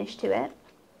satin finish to it.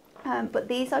 But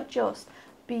these are just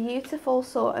beautiful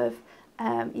sort of,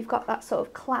 you've got that sort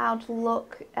of cloud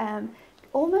look,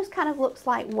 almost kind of looks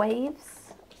like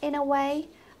waves in a way,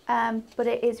 but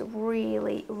it is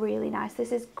really, really nice.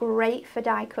 This is great for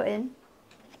die cutting,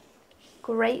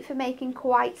 great for making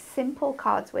quite simple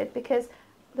cards with because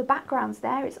the background's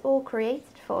there, it's all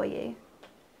created for you.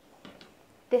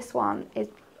 This one is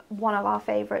one of our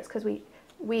favourites because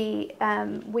we've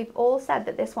all said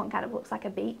that this one kind of looks like a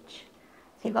beach.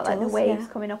 So you've got like the waves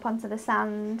coming up onto the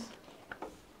sand.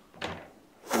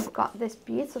 You've got this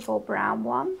beautiful brown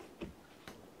one.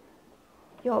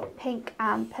 Your pink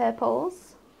and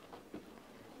purples.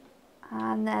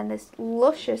 And then this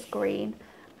luscious green,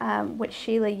 which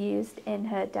Sheila used in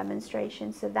her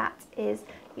demonstration. So that is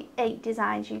the 8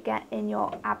 designs you get in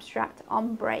your abstract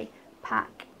ombre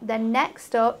pack. Then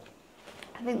next up,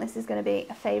 I think this is going to be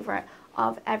a favourite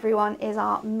of everyone, is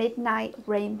our midnight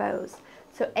rainbows.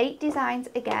 So 8 designs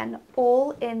again,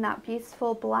 all in that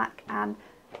beautiful black and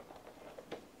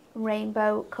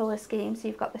rainbow colour scheme. So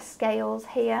you've got the scales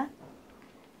here,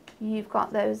 you've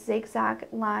got those zigzag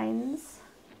lines,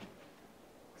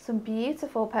 some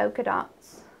beautiful polka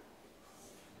dots,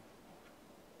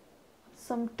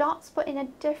 some dots but in a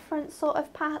different sort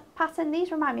of pattern.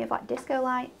 These remind me of like disco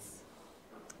lights.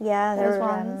 Yeah, those they're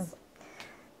ones.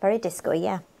 Very disco,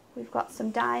 yeah. We've got some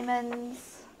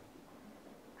diamonds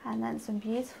and then some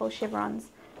beautiful chevrons.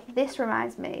 This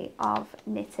reminds me of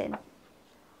knitting.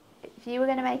 If you were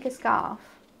going to make a scarf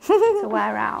to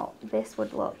wear out, this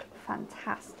would look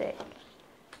fantastic.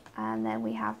 And then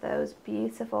we have those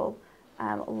beautiful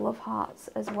love hearts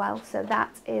as well. So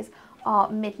that is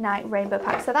our midnight rainbow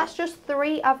pack. So that's just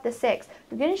 3 of the 6.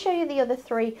 I'm going to show you the other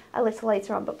 3 a little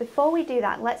later on, but before we do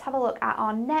that, let's have a look at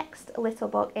our next little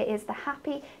book. It is the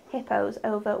Happy Hippos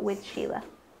over with Sheila.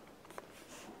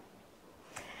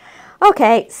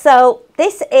 Okay, so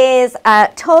this is a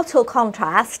total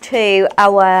contrast to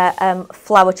our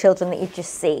flower children that you've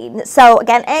just seen. So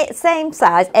again, same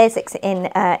size, A6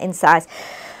 in size.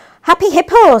 Happy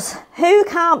hippos. Who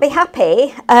can't be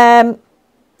happy?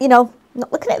 You know,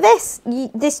 not looking at this.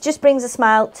 This just brings a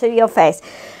smile to your face.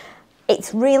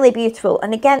 It's really beautiful,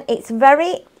 and again, it's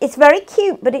very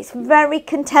cute, but it's very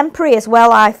contemporary as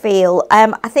well. I feel.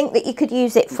 I think that you could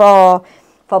use it for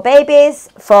babies,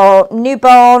 for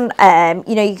newborn.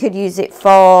 You know, you could use it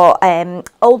for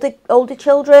older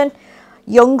children,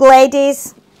 young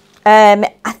ladies.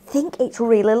 I think it's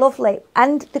really lovely,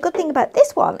 and the good thing about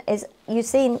this one is you've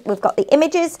seen we've got the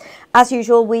images as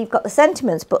usual, we've got the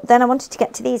sentiments, but then I wanted to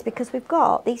get to these because we've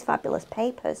got these fabulous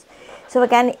papers. So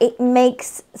again, it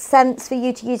makes sense for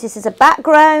you to use this as a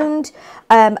background,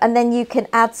 and then you can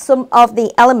add some of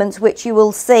the elements which you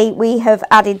will see we have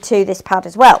added to this pad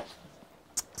as well.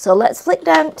 So let's flick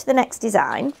down to the next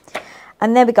design.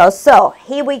 And there we go. So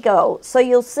here we go. So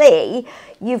you'll see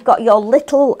you've got your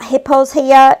little hippos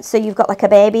here. So you've got like a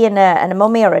baby and a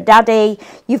mummy or a daddy.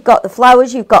 You've got the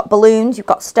flowers, you've got balloons, you've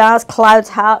got stars, clouds,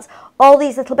 hearts, all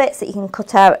these little bits that you can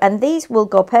cut out. And these will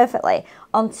go perfectly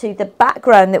onto the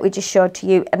background that we just showed to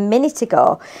you a minute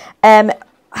ago. I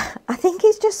think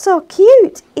it's just so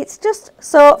cute. It's just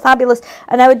so fabulous.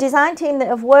 And our design team that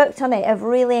have worked on it have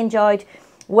really enjoyed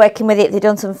working with it. They've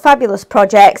done some fabulous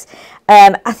projects.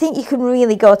 I think you can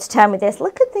really go to town with this.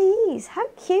 Look at these. How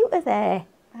cute are they?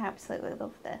 I absolutely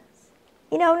love this.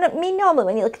 you know, I mean, normally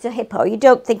when you look at a hippo, you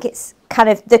don't think it's kind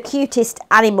of the cutest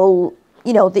animal,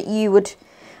 you know, that you would...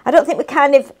 I don't think we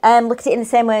kind of look at it in the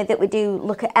same way that we do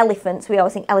look at elephants. We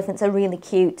always think elephants are really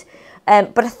cute.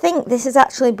 But I think this has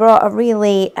actually brought a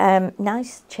really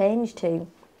nice change to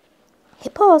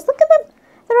hippos. Look at them.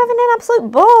 They're having an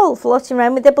absolute ball floating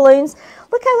around with the balloons.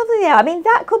 Look how lovely they are. I mean,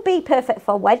 that could be perfect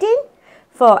for wedding,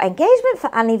 for engagement,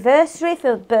 for anniversary,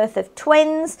 for birth of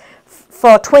twins,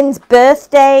 for twins'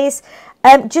 birthdays.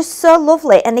 Just so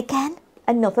lovely. And again,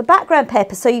 another background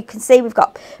paper. So you can see we've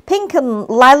got pink and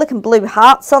lilac and blue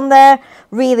hearts on there.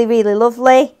 Really, really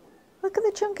lovely. Look at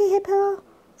the chunky hippo.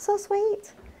 So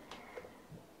sweet.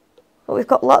 But we've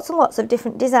got lots and lots of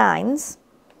different designs.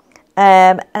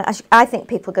 And I think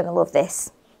people are going to love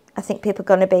this. I think people are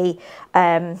going to be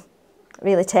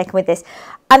really taken with this.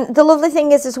 And the lovely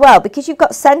thing is as well, because you've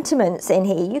got sentiments in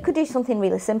here, you could do something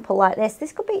really simple like this.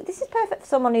 This is perfect for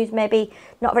someone who's maybe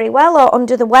not very well or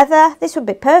under the weather. This would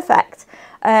be perfect.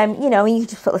 You know, you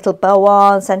just put a little bow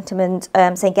on, sentiment,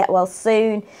 saying get well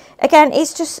soon. Again,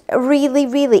 it's just a really,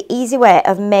 really easy way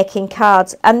of making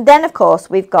cards. And then, of course,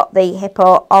 we've got the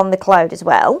hippo on the cloud as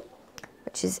well,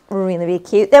 which is really, really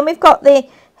cute. Then we've got the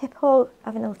hippo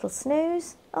having a little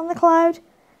snooze on the cloud.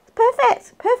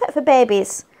 Perfect. Perfect for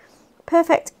babies.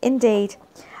 Perfect indeed.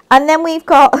 And then we've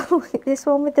got this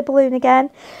one with the balloon again.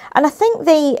 And I think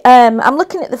I'm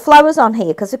looking at the flowers on here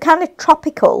because they're kind of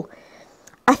tropical.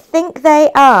 I think they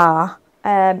are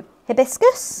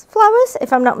hibiscus flowers,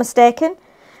 if I'm not mistaken.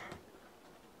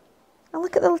 And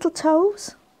look at the little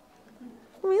toes.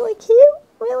 Really cute.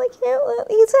 Really cute.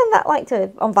 You send that like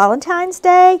on Valentine's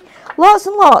Day. Lots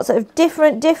and lots of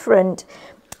different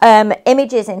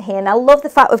images in here. And I love the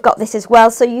fact we've got this as well.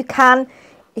 So you can,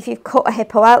 if you've cut a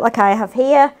hippo out like I have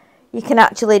here, you can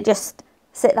actually just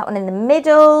sit that one in the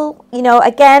middle. You know,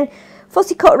 again,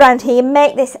 fussy cut around here.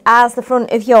 Make this as the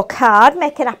front of your card.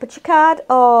 Make an aperture card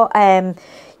or,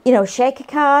 you know, shaker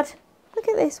card. Look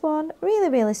at this one. Really,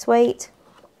 really sweet.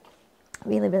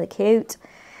 Really, really cute.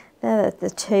 There the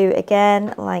two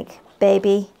again, like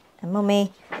baby and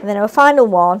mummy. And then our final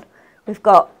one, we've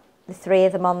got the three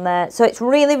of them on there. So it's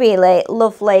really, really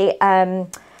lovely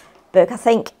book. I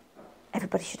think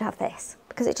everybody should have this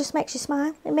because it just makes you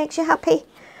smile. It makes you happy.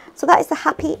 So that is the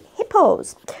Happy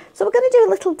Hippos. So we're going to do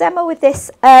a little demo with this.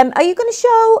 Are you going to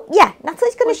show? Yeah,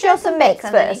 Natalie's going to show some makes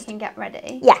and first. Then you can get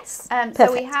ready. Yes.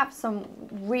 So we have some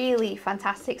really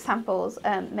fantastic samples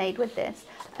made with this.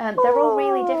 They're all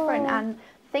really different and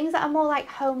things that are more like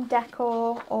home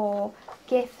decor or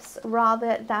gifts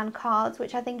rather than cards,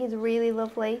 which I think is really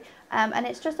lovely. And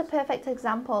it's just a perfect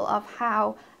example of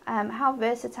how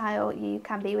versatile you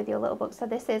can be with your little book. So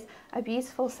this is a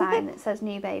beautiful sign that says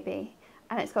new baby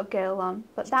and it's got girl on,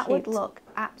 but that would look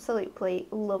absolutely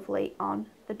lovely on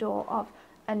the door of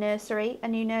a nursery, a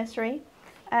new nursery.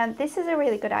 This is a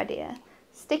really good idea.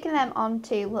 Sticking them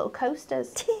onto little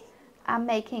coasters and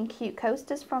making cute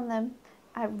coasters from them.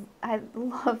 I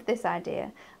love this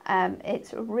idea.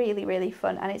 It's really, really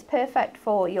fun and it's perfect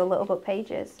for your little book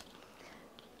pages.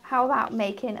 How about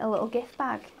making a little gift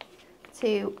bag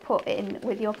to put in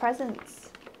with your presents?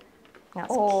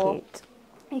 That's cute.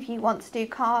 If you want to do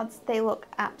cards, they look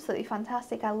absolutely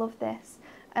fantastic. I love this.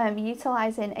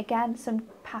 Utilising, again, some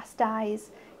past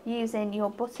dyes, using your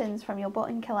buttons from your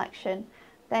button collection.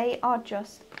 They are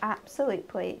just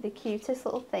absolutely the cutest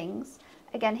little things.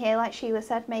 Again, here, like Sheila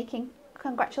said, making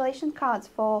congratulations cards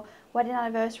for wedding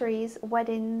anniversaries,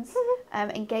 weddings,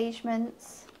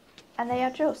 engagements. And they are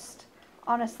just,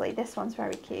 honestly, this one's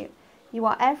very cute. You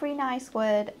are every nice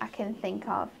word I can think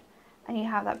of. And you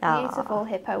have that beautiful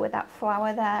hippo with that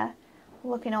flower there,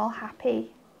 looking all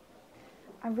happy.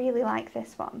 I really like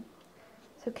this one.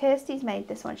 So Kirsty's made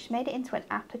this one. She made it into an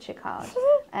aperture card.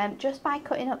 Just by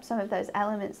cutting up some of those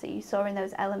elements that you saw in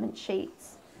those element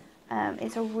sheets.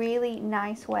 It's a really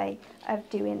nice way of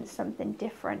doing something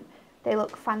different. They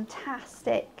look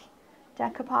fantastic.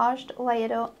 Decoupaged,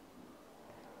 layered up.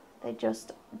 They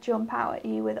just jump out at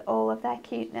you with all of their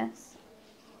cuteness.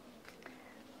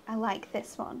 I like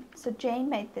this one. So Jane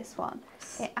made this one.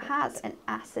 It has an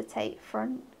acetate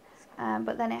front,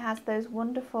 but then it has those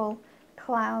wonderful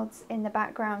clouds in the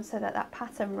background so that that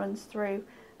pattern runs through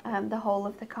the whole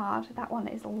of the card. That one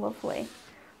is lovely.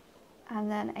 And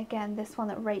then again, this one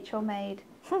that Rachel made,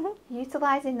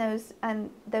 utilising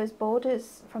those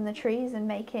borders from the trees and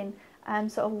making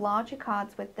sort of larger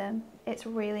cards with them. It's a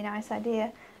really nice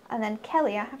idea. And then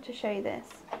Kelly, I have to show you this.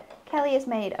 Kelly has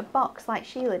made a box like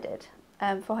Sheila did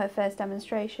for her first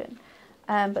demonstration.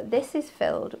 But this is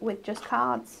filled with just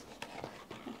cards.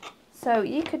 So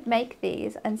you could make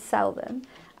these and sell them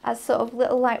as sort of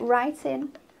little like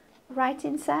writing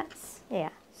writing sets. Yeah.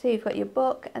 So you've got your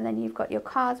book and then you've got your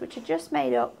cards, which are just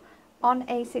made up on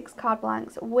A6 card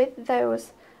blanks with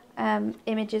those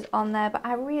images on there. But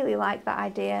I really like that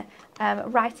idea.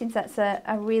 Writing sets are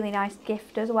a really nice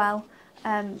gift as well.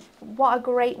 What a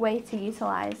great way to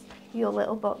utilise your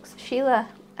little books. Sheila,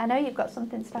 I know you've got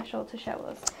something special to show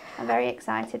us. I'm very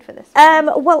excited for this.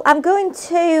 Well, I'm going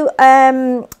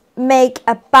to make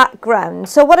a background.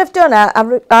 So what I've done,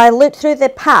 I looked through the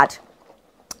pad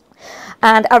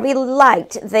and I really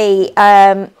liked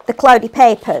the cloudy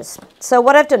papers. So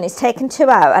what I've done is taken 2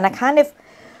 out and I kind of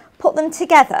put them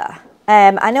together.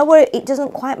 I know it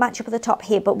doesn't quite match up at the top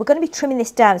here, but we're going to be trimming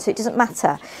this down so it doesn't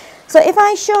matter. So if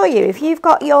I show you, if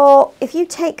you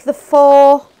take the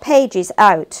 4 pages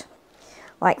out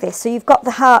like this, so you've got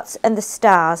the hearts and the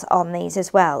stars on these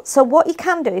as well. So what you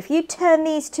can do, if you turn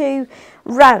these 2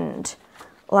 round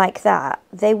like that,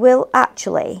 they will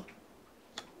actually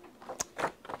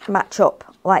match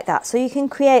up like that. So you can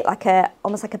create like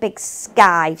almost like a big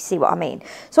sky, if you see what I mean.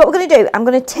 So what we're going to do, I'm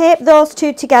going to tape those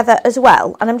 2 together as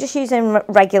well, and I'm just using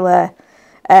regular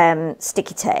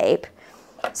sticky tape.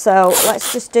 So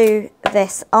let's just do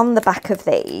this on the back of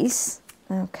these.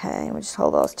 Okay, we'll just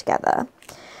hold those together.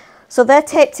 So they're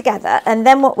taped together, and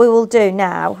then what we will do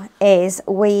now is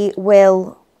we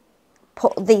will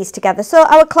put these together. So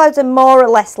our clouds are more or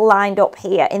less lined up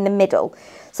here in the middle.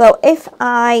 So if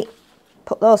I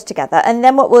put those together, and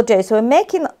then what we'll do, so we're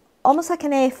making almost like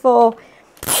an A4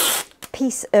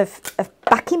 piece of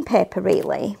backing paper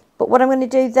really, but what I'm going to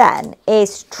do then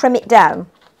is trim it down.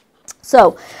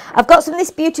 So I've got some of this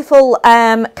beautiful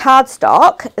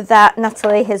cardstock that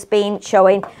Natalie has been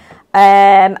showing,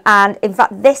 and in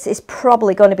fact this is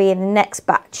probably going to be in the next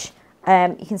batch.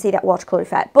 You can see that watercolour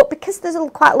effect, but because there's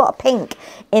quite a lot of pink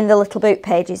in the little book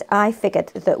pages, I figured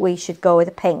that we should go with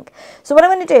a pink. So what I'm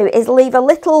going to do is leave a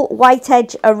little white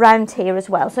edge around here as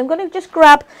well. So I'm going to just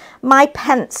grab my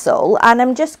pencil and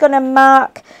I'm just going to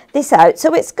mark this out.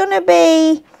 So it's going to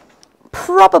be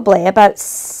probably about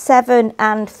 7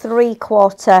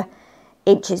 3/4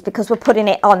 inches because we're putting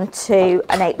it onto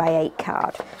an 8x8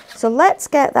 card. So let's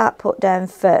get that put down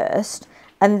first,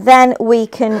 and then we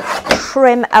can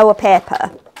trim our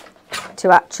paper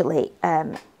to actually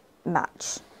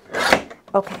match.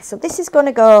 Okay, so this is going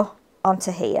to go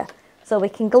onto here. So we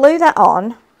can glue that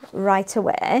on right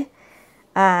away,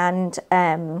 and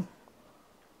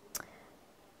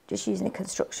just using a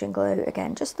construction glue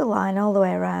again, just the line all the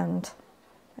way around.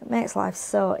 It makes life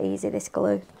so easy, this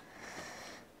glue.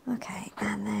 Okay,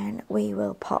 and then we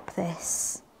will pop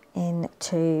this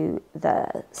into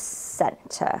the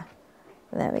centre.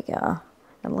 There we go.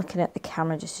 I'm looking at the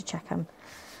camera just to check I'm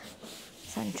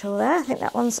central there. I think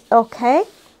that one's okay.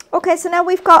 Okay, so now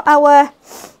we've got our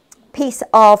piece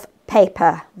of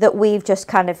paper that we've just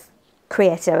kind of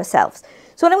created ourselves.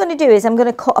 So what I'm going to do is I'm going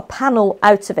to cut a panel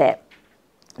out of it.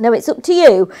 Now it's up to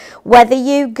you whether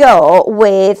you go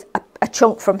with a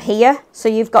chunk from here, so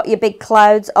you've got your big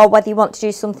clouds, or whether you want to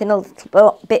do something a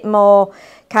little bit more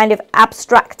kind of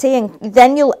abstracty, and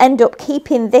then you'll end up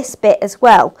keeping this bit as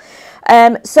well.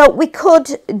 So we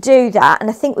could do that,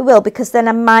 and I think we will, because then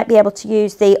I might be able to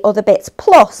use the other bits.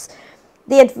 Plus,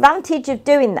 the advantage of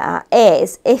doing that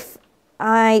is if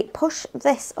I push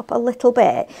this up a little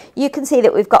bit, you can see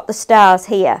that we've got the stars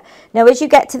here. Now, as you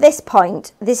get to this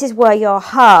point, this is where your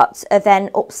hearts are then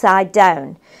upside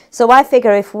down. So I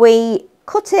figure if we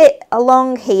cut it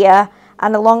along here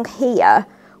and along here,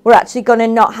 we're actually going to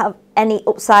not have any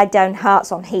upside down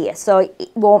hearts on here. So it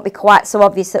won't be quite so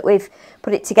obvious that we've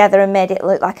put it together and made it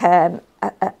look like a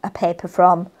paper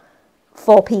from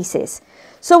 4 pieces.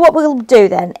 So what we'll do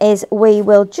then is we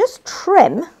will just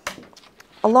trim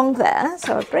along there.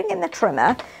 So I bring in the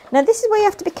trimmer. Now this is where you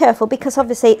have to be careful, because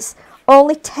obviously it's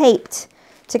only taped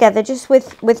together just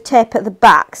with tape at the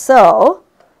back. So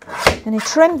I'm going to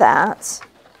trim that,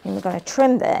 and we're going to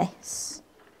trim this,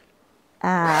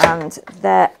 and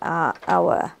there are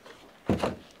our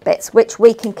bits which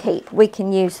we can keep. We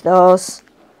can use those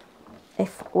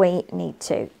if we need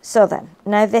to. So then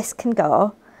now this can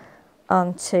go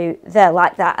onto there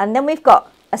like that, and then we've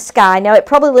got a sky. Now it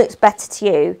probably looks better to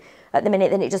you at the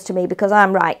minute than it does to me, because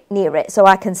I'm right near it, so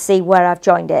I can see where I've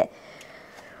joined it.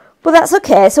 But that's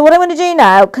okay. So what I'm going to do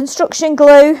now, construction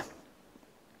glue,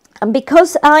 and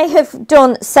because I have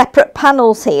done separate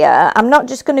panels here, I'm not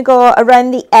just going to go around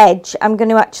the edge, I'm going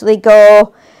to actually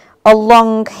go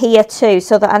along here too,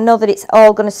 so that I know that it's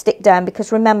all going to stick down,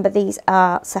 because remember, these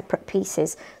are separate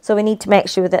pieces, so we need to make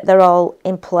sure that they're all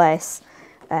in place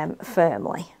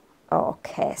firmly.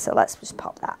 Okay, so let's just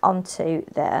pop that onto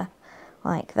there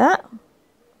like that.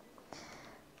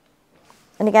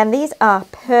 And again, these are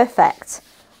perfect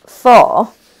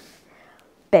for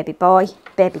baby boy,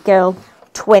 baby girl,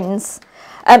 twins.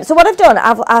 So what I've done,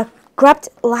 I've grabbed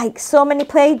like so many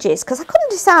pages because I couldn't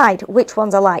decide which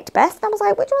ones I liked best. And I was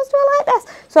like, which ones do I like best?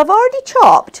 So I've already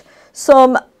chopped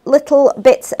some little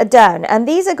bits down, and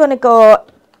these are going to go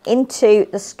into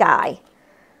the sky.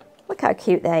 Look how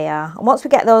cute they are. And once we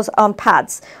get those on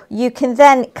pads, you can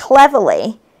then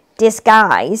cleverly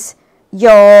disguise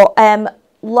your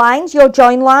lines, your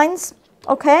join lines.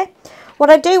 Okay. What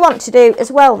I do want to do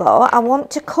as well, though, I want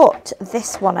to cut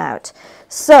this one out.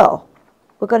 So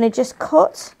we're going to just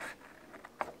cut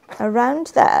around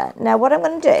there. Now what I'm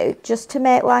going to do, just to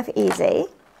make life easy,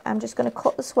 I'm just going to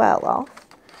cut the swirl off,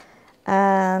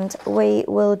 and we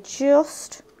will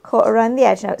just cut around the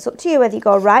edge. Now it's up to you whether you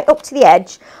go right up to the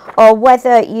edge or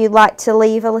whether you like to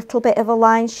leave a little bit of a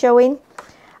line showing.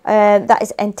 That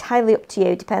is entirely up to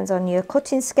you. Depends on your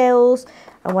cutting skills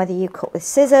and whether you cut with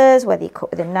scissors, whether you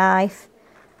cut with a knife.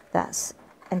 That's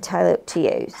entirely up to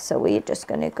you. So we're just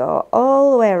going to go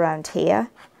all the way around here.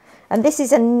 And this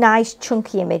is a nice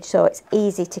chunky image, so it's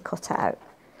easy to cut out.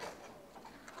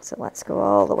 So let's go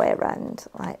all the way around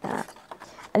like that.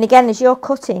 And again, as you're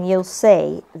cutting, you'll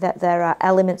see that there are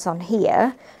elements on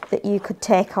here that you could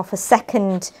take off a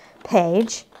second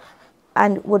page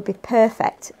and would be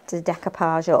perfect to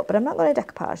decoupage up. But I'm not going to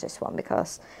decoupage this one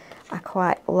because I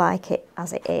quite like it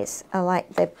as it is. I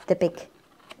like the big,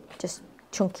 just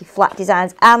chunky flat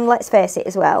designs. And let's face it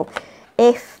as well,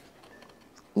 if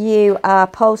you are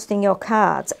posting your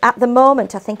cards at the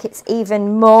moment, I think it's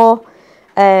even more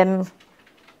not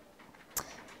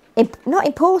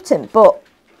important, but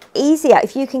easier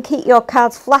if you can keep your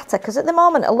cards flatter, because at the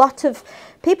moment a lot of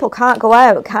people can't go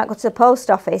out, can't go to the post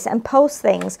office and post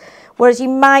things, whereas you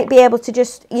might be able to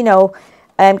just, you know,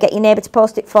 get your neighbour to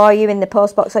post it for you in the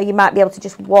post box, or you might be able to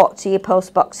just walk to your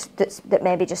post box that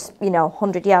maybe just, you know,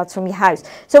 100 yards from your house.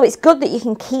 So it's good that you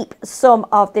can keep some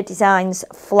of the designs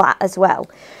flat as well.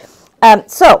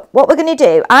 So what we're going to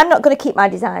do, I'm not going to keep my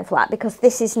design flat because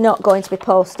this is not going to be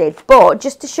posted, but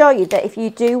just to show you that if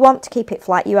you do want to keep it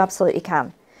flat, you absolutely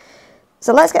can.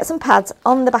 So let's get some pads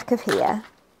on the back of here.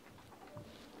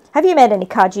 Have you made any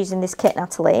cards using this kit,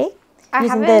 Natalie? I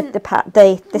using haven't.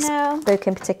 This No. book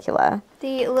in particular?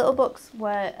 The little books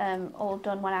were all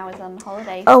done when I was on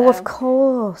holiday. Oh, so of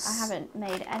course. I haven't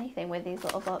made anything with these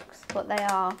little books, but they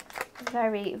are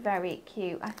very, very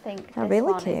cute. I think They're this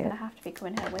really one is cute. going to have to be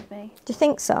coming home with me. Do you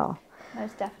think so?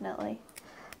 Most definitely.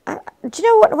 Do you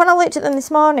know what? When I looked at them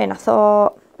this morning, I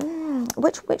thought,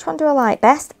 which one do I like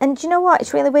best? And do you know what?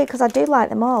 It's really weird because I do like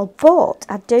them all, but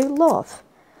I do love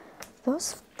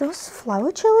those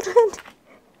flower children.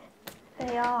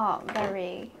 They are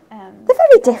very... they're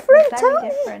very different, very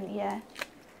aren't different, they? yeah.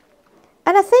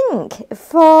 And I think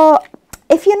if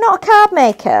you're not a card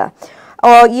maker,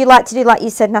 or you like to do, like you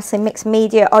said, Natalie, mixed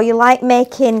media, or you like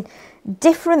making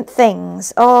different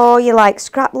things, or you like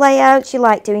scrap layouts, you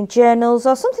like doing journals,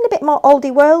 or something a bit more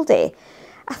oldie worldy,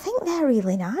 I think they're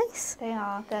really nice. They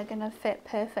are. They're going to fit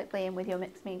perfectly in with your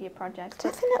mixed media project.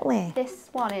 Definitely. This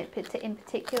one in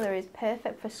particular is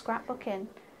perfect for scrapbooking.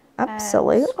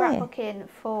 Absolutely. Scrapbooking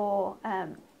for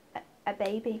a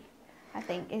baby, I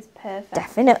think, is perfect.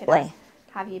 Definitely.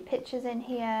 Have your pictures in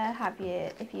here,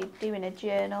 if you're doing a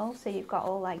journal, so you've got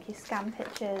all like your scan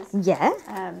pictures. Yeah.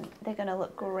 They're going to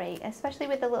look great, especially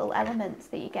with the little elements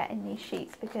that you get in these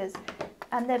sheets, because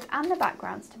and the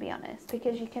backgrounds, to be honest,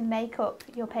 because you can make up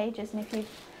your pages. And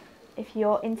if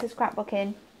you're into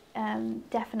scrapbooking,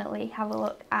 definitely have a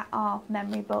look at our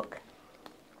memory book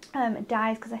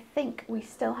dies, because I think we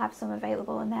still have some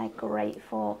available, and they're great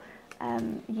for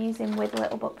using with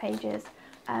little book pages.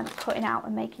 Cutting out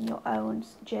and making your own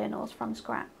journals from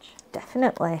scratch.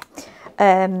 Definitely.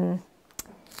 You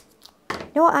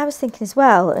know what I was thinking as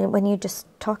well, when you're just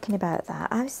talking about that,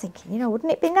 I was thinking, you know,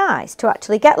 wouldn't it be nice to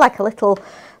actually get like a little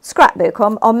scrapbook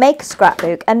or make a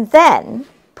scrapbook and then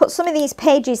put some of these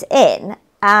pages in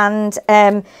and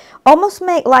almost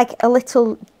make like a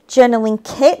little journaling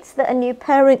kit that a new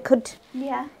parent could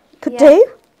do?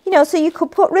 You know, so you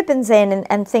could put ribbons in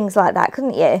and things like that,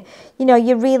 couldn't you? You know,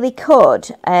 you really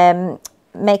could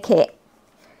make it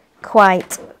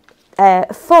quite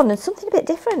fun and something a bit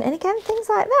different. And again, things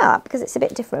like that, because it's a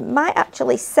bit different, might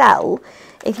actually sell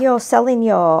if you're selling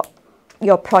your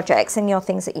projects and your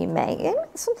things that you make.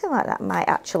 Something like that might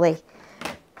actually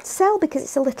sell because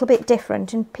it's a little bit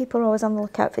different and people are always on the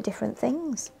lookout for different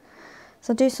things.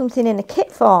 So do something in a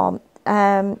kit form,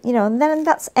 you know, and then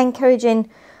that's encouraging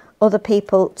other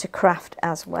people to craft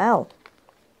as well.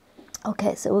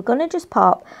 Okay, so we're going to just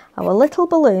pop our little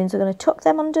balloons. We're going to tuck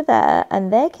them under there,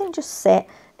 and they can just sit.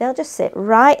 They'll just sit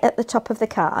right at the top of the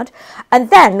card.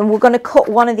 And then we're going to cut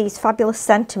one of these fabulous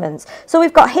sentiments. So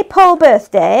we've got Hippo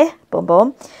birthday, boom,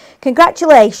 boom.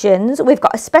 Congratulations. We've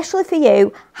got especially for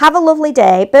you. Have a lovely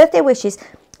day. Birthday wishes.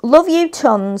 Love you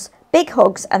tons. Big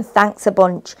hugs and thanks a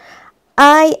bunch.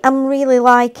 I am really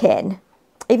liking,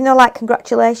 even though I like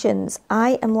congratulations,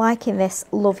 I am liking this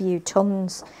love you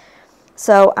tons.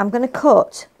 So I'm going to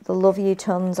cut the love you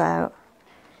tons out.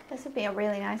 This would be a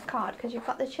really nice card because you've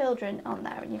got the children on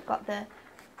there and you've got the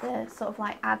sort of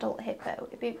like adult hippo.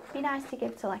 It'd be nice to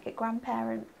give to like a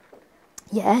grandparent.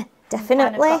 Yeah,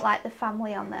 definitely. You've kind of got like the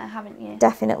family on there, haven't you?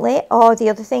 Definitely. Or the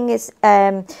other thing is,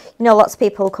 you know, lots of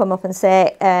people come up and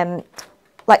say,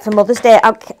 like for Mother's Day,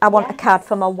 I want a card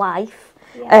for my wife,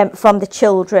 from the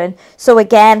children. So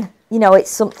again, you know, it's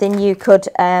something you could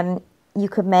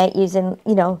make using,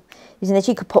 you know, using this.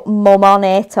 You could put mum on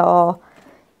it or...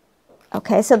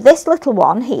 Okay, so this little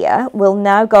one here will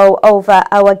now go over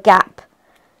our gap.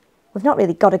 We've not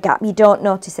really got a gap, you don't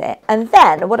notice it. And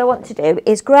then what I want to do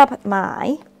is grab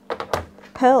my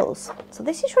pearls. So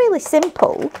this is really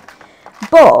simple,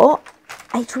 but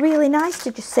it's really nice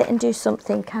to just sit and do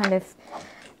something kind of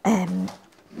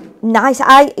nice.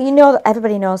 You know,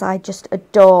 everybody knows I just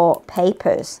adore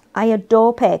papers. I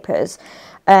adore papers.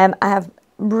 I have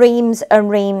reams and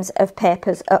reams of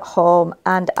papers at home,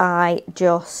 and I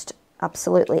just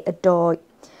absolutely adore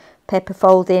paper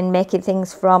folding, making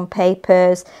things from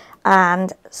papers,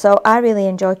 and so I really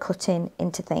enjoy cutting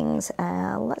into things.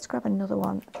 Let's grab another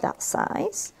one of that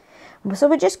size. So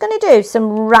we're just going to do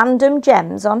some random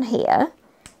gems on here,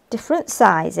 different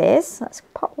sizes. Let's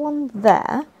pop one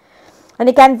there. And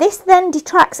again, this then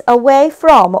detracts away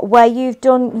from where you've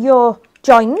done your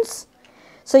joins,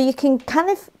 so you can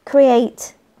kind of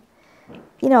create,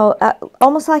 you know,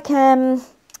 almost like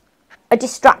a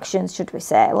distraction, should we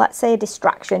say. Let's say a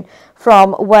distraction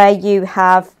from where you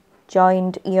have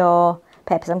joined your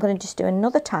papers. I'm going to just do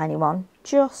another tiny one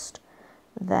just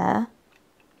there.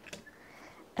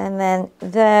 And then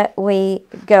there we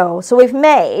go. So we've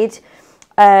made,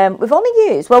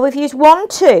 we've used 1,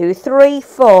 2, 3,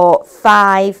 4,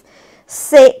 5,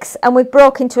 6, and we've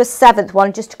broken into a 7th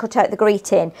one just to cut out the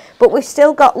greeting. But we've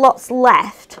still got lots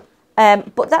left.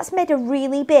 But that's made a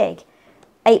really big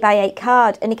 8x8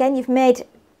 card, and again you've made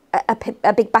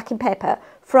a big backing paper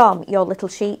from your little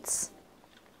sheets.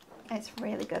 It's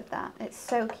really good, that. It's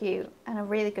so cute and a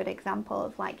really good example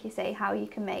of, like you say, how you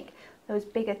can make those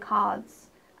bigger cards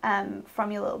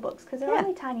from your little books, because they're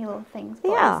only tiny little things,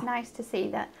 but it's nice to see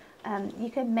that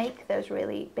you can make those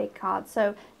really big cards.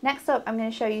 So next up I'm going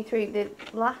to show you through the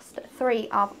last 3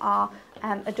 of our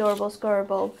adorable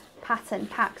scoreable pattern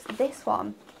packs. This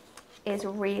one is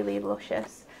really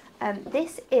luscious.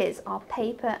 This is our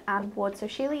paper and wood. So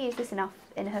Sheila used this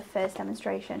in her first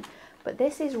demonstration, but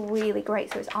this is really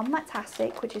great. So it's on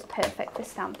Matastic, which is perfect for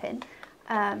stamping,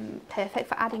 perfect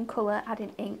for adding colour,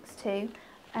 adding inks too.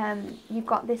 You've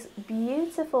got this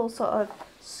beautiful sort of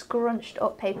scrunched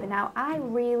up paper. Now I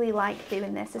really like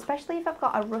doing this, especially if I've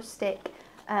got a rustic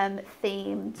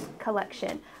themed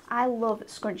collection. I love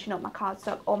scrunching up my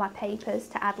cardstock or my papers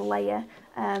to add layer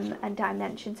and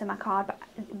dimension to my card. But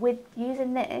with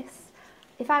using this,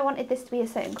 if I wanted this to be a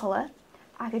certain colour,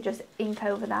 I could just ink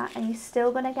over that, and you're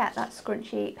still going to get that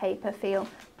scrunchy paper feel,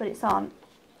 but it's on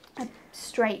a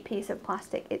straight piece of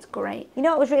plastic. It's great. You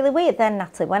know, it was really weird then,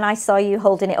 Natalie, when I saw you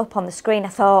holding it up on the screen. I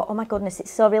thought, oh my goodness,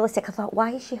 it's so realistic. I thought,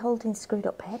 why is she holding screwed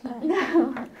up paper?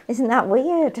 No. Isn't that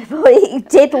weird? But it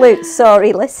did look so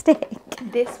realistic.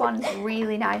 This one's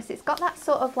really nice. It's got that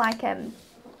sort of like, you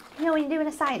know, when you're doing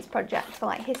a science project for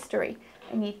like history,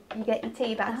 and you get your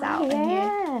tea bags out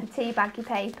and you tea bag your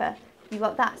paper. You've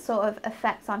got that sort of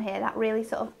effect on here, that really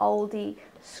sort of oldie,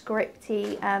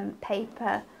 scripty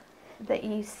paper that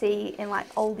you see in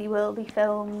like oldie worldy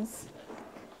films.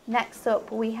 Next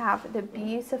up we have the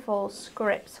beautiful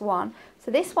scripts one.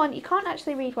 So this one, you can't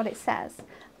actually read what it says,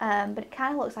 but it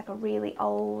kind of looks like a really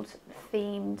old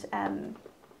themed,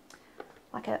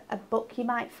 like a book you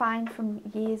might find from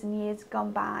years and years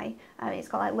gone by. It's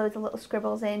got like loads of little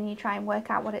scribbles in, you try and work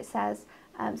out what it says.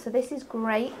 So this is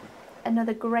great,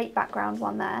 another great background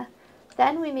one there.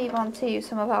 Then we move on to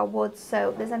some of our woods.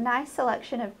 So there's a nice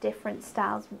selection of different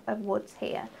styles of woods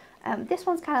here. This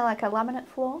one's kind of like a laminate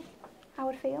floor, I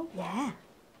would feel. Yeah.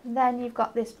 Then you've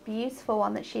got this beautiful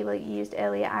one that Sheila used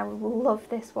earlier. I love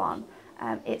this one.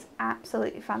 It's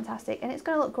absolutely fantastic, and it's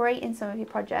going to look great in some of your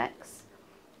projects.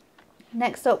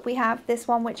 Next up we have this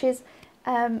one, which is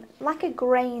like a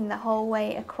grain the whole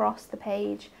way across the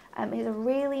page. It's a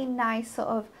really nice sort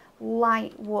of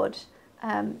light wood.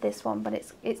 this one, but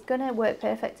it's going to work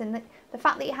perfect. And the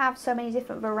fact that you have so many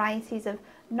different varieties of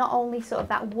not only sort of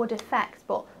that wood effect,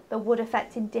 but the wood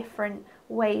effect in different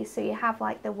ways. So you have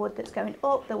like the wood that's going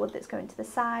up, the wood that's going to the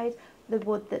side, the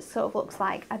wood that sort of looks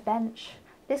like a bench.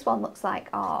 This one looks like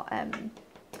our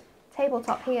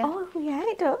tabletop here. Oh yeah,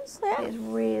 it does. Yeah. It's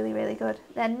really, really good.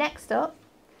 Then next up,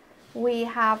 we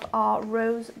have our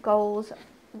rose gold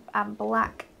and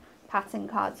black pattern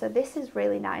card. So this is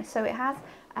really nice. So it has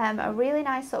a really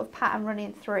nice sort of pattern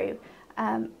running through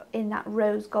in that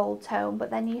rose gold tone, but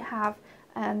then you have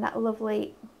that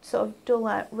lovely sort of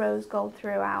duller rose gold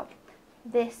throughout.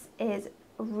 This is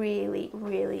really,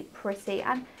 really pretty,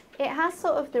 and it has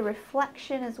sort of the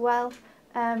reflection as well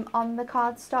on the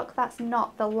cardstock. That's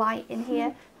not the light in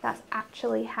here, that's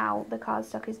actually how the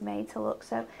cardstock is made to look.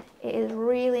 So it is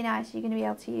really nice. You're going to be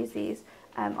able to use these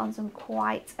on some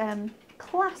quite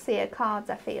classier cards,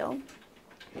 I feel.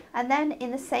 And then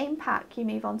in the same pack you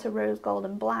move on to rose gold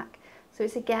and black. So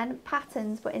it's again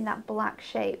patterns, but in that black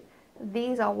shape.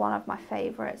 These are one of my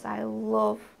favourites. I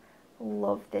love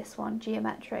this one.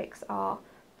 Geometrics are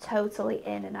totally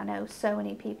in, and I know so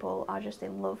many people are just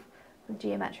in love with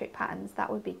geometric patterns.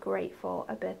 That would be great for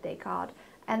a birthday card.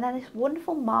 And then this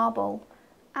wonderful marble,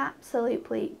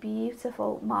 absolutely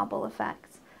beautiful marble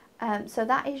effect. So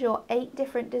that is your 8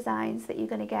 different designs that you're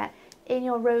going to get in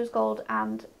your rose gold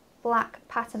and black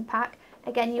pattern pack.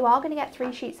 Again, you are going to get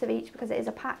 3 sheets of each because it is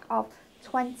a pack of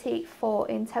 24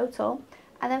 in total.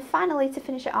 And then finally, to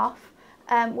finish it off,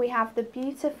 we have the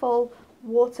beautiful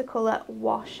watercolour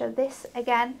wash. So this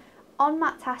again on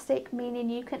Matte-tastic, meaning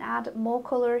you can add more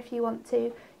colour if you want to.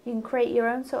 You can create your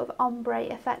own sort of ombre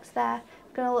effects there.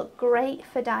 It's going to look great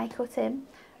for die cutting.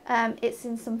 It's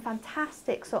in some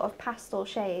fantastic sort of pastel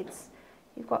shades.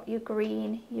 You've got your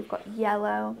green, you've got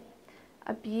yellow,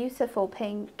 a beautiful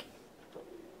pink,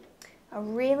 a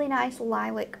really nice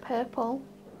lilac purple.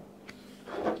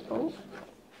 Oh.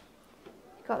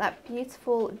 You've got that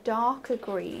beautiful darker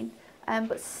green,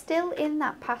 but still in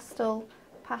that pastel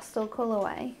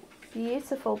colourway.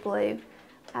 Beautiful blue,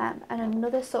 and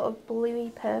another sort of bluey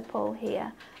purple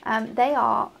here. I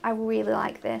really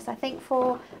like this. I think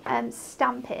for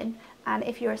stamping, and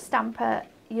if you're a stamper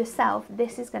yourself,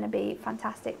 this is going to be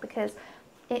fantastic because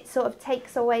it sort of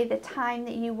takes away the time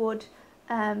that you would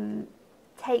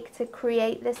take to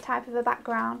create this type of a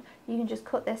background. You can just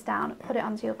cut this down, put it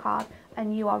onto your card,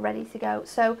 and you are ready to go.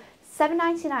 So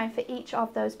 $7.99 for each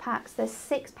of those packs. There's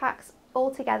 6 packs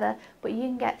altogether, but you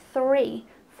can get 3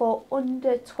 for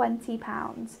under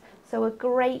 £20. So a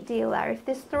great deal there. If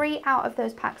there's 3 out of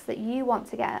those packs that you want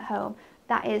to get at home,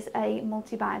 that is a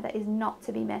multi-buy that is not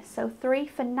to be missed. So 3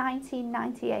 for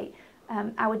 $19.98.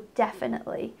 I would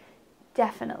definitely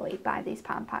buy these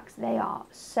pattern packs. They are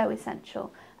so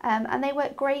essential. And they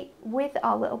work great with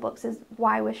our little books, is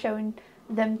why we're showing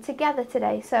them together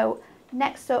today. So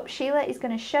next up, Sheila is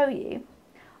going to show you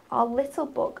our little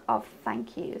book of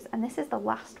thank yous, and this is the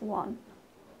last one.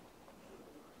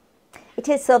 It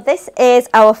is. So this is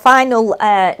our final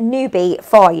newbie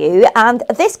for you, and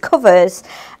this covers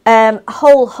a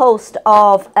whole host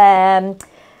of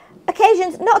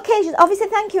obviously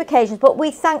thank you occasions, but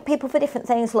we thank people for different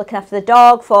things, looking after the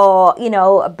dog, for, you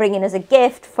know, bringing us a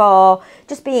gift, for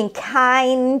just being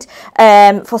kind,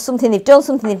 for something they've done,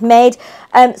 something they've made.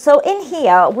 So in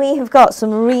here we have got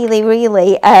some really,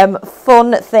 really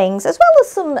fun things, as well as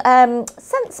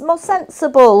some more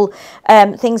sensible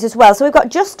things as well. So we've got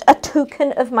just a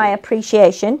token of my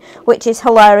appreciation, which is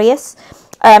hilarious.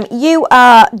 You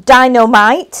are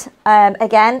dynamite,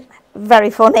 again, very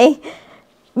funny.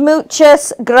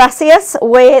 Muchas gracias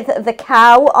with the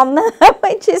cow on there,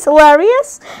 which is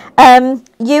hilarious. I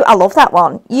love that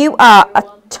one. You are a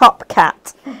top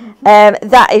cat.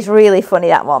 That is really funny,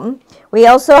 that one. We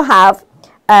also have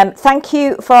thank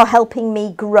you for helping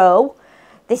me grow.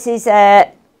 This is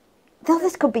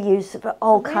this could be used for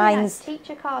all kinds. Nice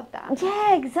teacher card, that.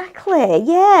 Yeah, exactly.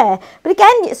 Yeah, but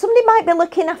again, somebody might be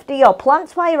looking after your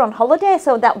plants while you're on holiday,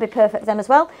 so that would be perfect for them as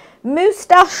well.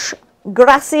 Mustache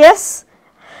gracias.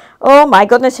 Oh my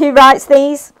goodness, who writes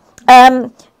these?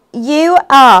 You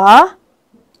are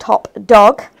top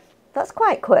dog. That's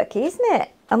quite quirky, isn't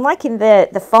it? I'm liking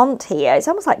the font here. It's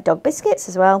almost like dog biscuits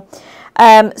as well.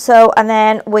 And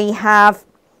then we have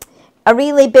a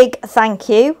really big thank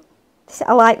you.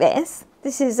 I like this.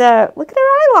 This is, look at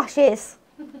her eyelashes.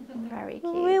 Very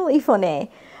cute. Really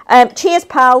funny. Cheers,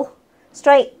 pal.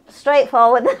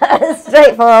 Straightforward.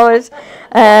 Straightforward.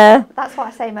 That's what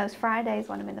I say most Fridays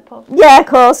when I'm in the pub. Yeah, of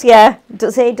course, yeah.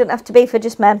 Doesn't have to be for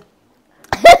just men.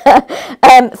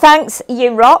 Thanks,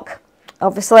 you rock.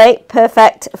 Obviously,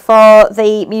 perfect for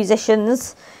the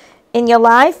musicians. in your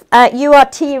life. You are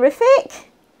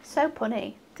terrific. So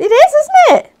punny. It is,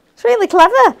 isn't it? It's really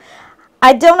clever.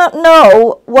 I do not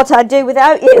know what I'd do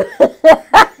without you.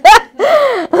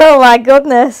 Oh my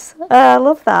goodness. I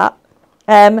love that.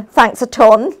 Thanks a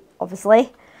ton,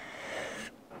 obviously.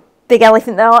 Big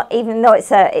elephant though, even though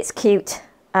it's cute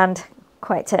and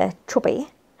quite chubby.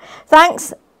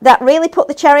 Thanks. That really put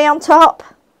the cherry on top.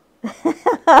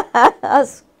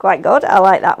 That's quite good. I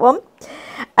like that one.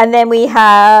 And then we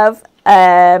have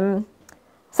thanks,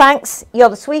 you're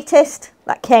the sweetest.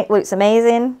 That cake looks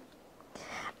amazing.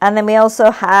 And then we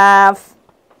also have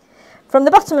from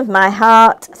the bottom of my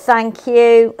heart, thank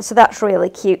you. So that's really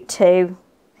cute too.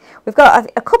 We've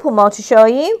got a couple more to show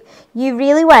you. You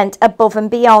really went above and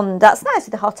beyond. That's nice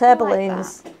with the hot air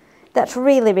balloons. That's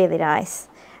really, really nice.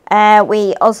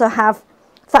 We also have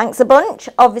thanks a bunch,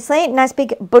 obviously. Nice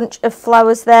big bunch of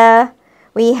flowers there.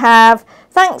 We have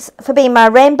thanks for being my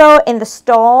rainbow in the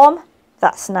storm.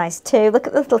 That's nice too. Look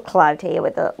at the little cloud here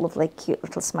with a lovely, cute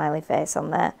little smiley face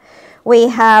on there. We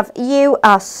have you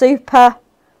are super.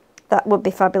 That would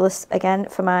be fabulous again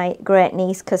for my great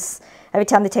niece because every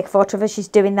time they take a photo of her, she's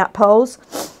doing that pose.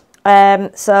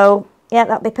 So, yeah,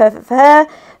 that'd be perfect for her.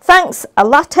 Thanks, a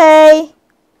latte.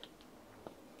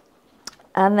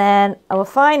 And then our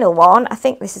final one, I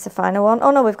think this is the final one.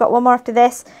 Oh no, we've got one more after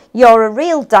this. You're a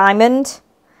real diamond.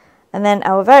 And then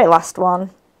our very last one.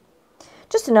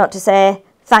 Just a note to say,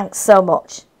 thanks so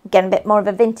much. Again, a bit more of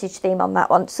a vintage theme on that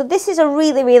one. So this is a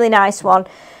really, really nice one.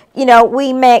 You know,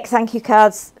 we make thank you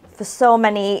cards for so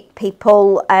many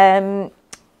people.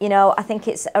 You know, I think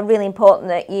it's really important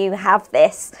that you have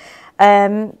this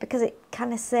because it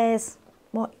kind of says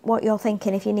what you're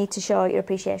thinking if you need to show your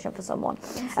appreciation for someone.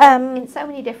 In so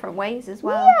many different ways as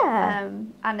well. Yeah.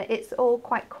 And it's all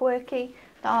quite quirky.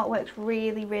 The artwork's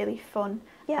really, really fun.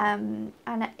 Yeah.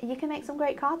 And you can make some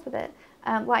great cards with it.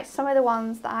 Like some of the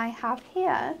ones that I have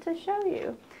here to show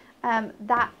you.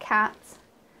 That cat,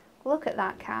 look at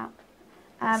that cat.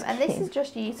 And this is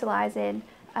just utilising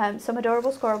some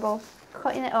adorable squirrel,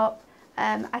 cutting it up.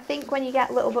 I think when you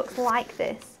get little books like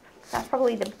this, that's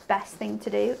probably the best thing to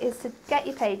do, is to get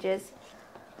your pages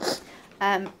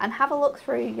and have a look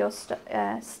through your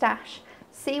stash.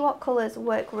 See what colours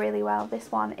work really well.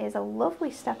 This one is a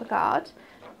lovely stepper card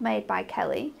made by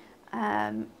Kelly,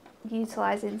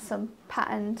 utilising some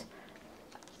patterned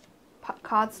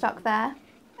cardstock there.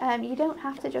 You don't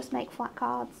have to just make flat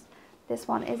cards. This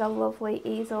one is a lovely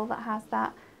easel that has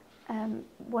that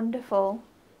wonderful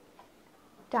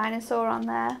dinosaur on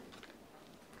there.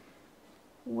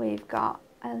 We've got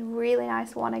a really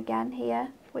nice one again here,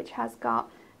 which has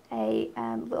got a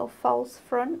little false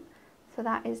front. So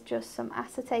that is just some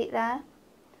acetate there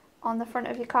on the front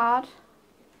of your card.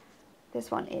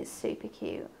 This one is super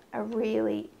cute. A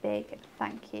really big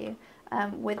thank you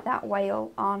with that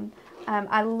whale on.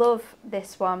 I love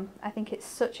this one. I think it's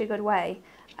such a good way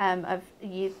of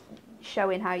you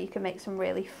showing how you can make some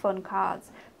really fun cards.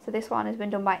 So this one has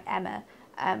been done by Emma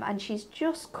and she's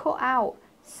just cut out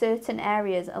certain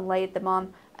areas and laid them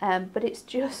on, but it's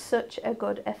just such a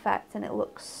good effect and it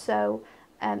looks so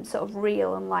sort of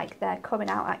real and like they're coming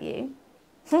out at you.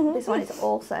 This one is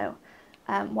also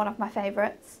one of my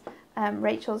favourites.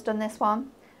 Rachel's done this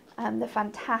one. The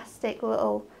fantastic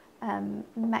little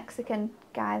Mexican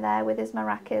guy there with his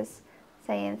maracas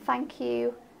saying thank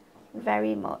you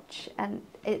very much, and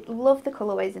love the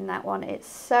colourways in that one. It's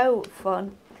so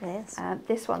fun. Yes.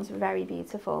 This one's very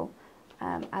beautiful.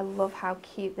 I love how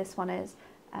cute this one is,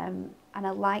 and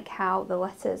I like how the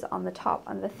letters on the top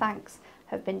and the thanks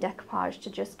have been decoupaged to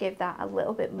just give that a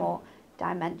little bit more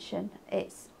dimension.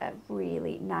 It's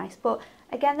really nice. But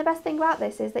again, the best thing about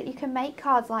this is that you can make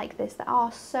cards like this that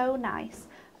are so nice,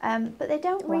 but they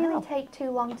don't really take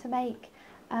too long to make.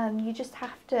 You just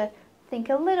have to think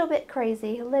a little bit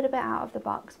crazy, a little bit out of the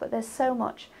box, but there's so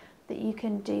much that you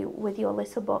can do with your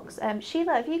little books.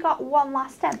 Sheila, have you got one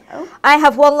last demo? I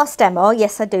have one last demo.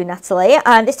 Yes, I do, Natalie.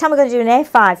 And this time we're going to do an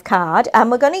A5 card, and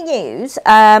we're going to use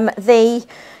the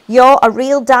You're a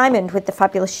Real Diamond with the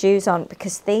fabulous shoes on,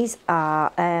 because these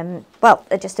are, well,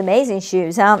 they're just amazing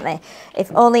shoes, aren't they?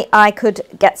 If only I could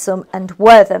get some and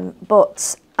wear them,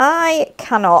 but I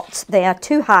cannot. They are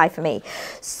too high for me.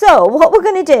 So what we're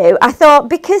going to do, I thought,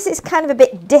 because it's kind of a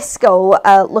bit disco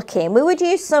looking, we would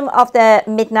use some of the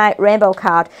Midnight Rainbow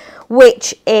card,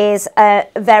 which is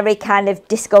very kind of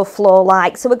disco floor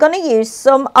like. So we're going to use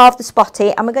some of the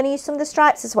spotty and we're going to use some of the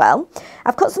stripes as well.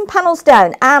 I've cut some panels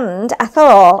down and I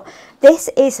thought this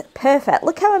is perfect.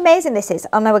 Look how amazing this is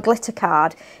on our glitter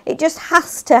card. It just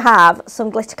has to have some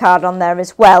glitter card on there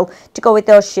as well to go with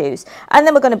those shoes. And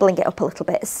then we're going to bling it up a little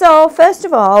bit. So first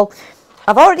of all,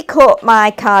 I've already cut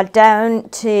my card down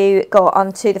to go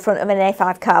onto the front of an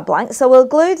A5 card blank. So we'll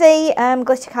glue the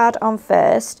glitter card on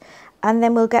first, and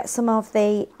then we'll get some of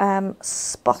the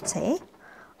spotty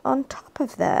on top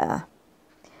of there.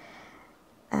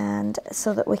 And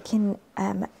so that we can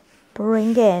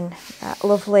bring in that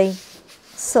lovely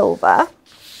silver.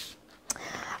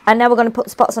 And now we're going to put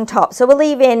the spots on top. So we're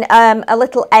leaving a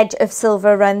little edge of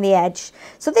silver around the edge.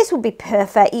 So this would be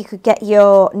perfect. You could get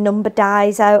your number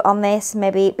dies out on this.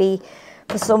 Maybe it'd be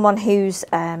for someone who's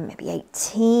maybe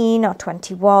 18 or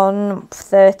 21,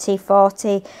 30,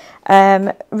 40.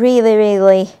 Really,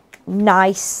 really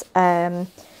nice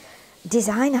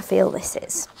design, I feel this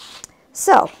is.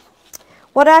 So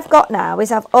what I've got now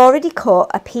is I've already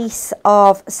cut a piece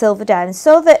of silver down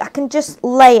so that I can just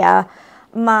layer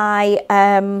my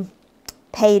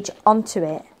page onto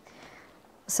it.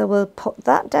 So we'll put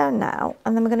that down now,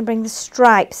 and then we're going to bring the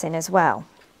stripes in as well.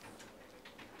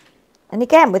 And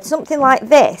again, with something like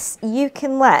this, you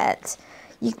can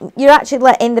you're actually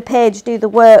letting the page do the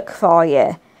work for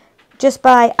you just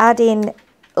by adding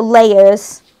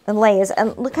layers and layers.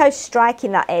 And look how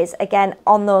striking that is again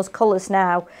on those colours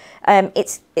now.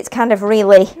 It's kind of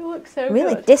really, it looks so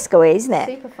really good. disco-y, isn't it?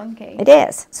 Super funky. It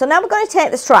is. So now we're going to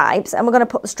take the stripes and we're going to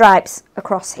put the stripes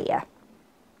across here.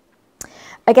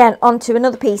 Again, onto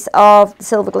another piece of the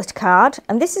silver glitter card.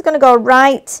 And this is going to go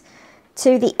right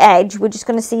to the edge. We're just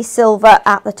going to see silver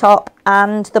at the top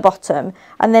and the bottom.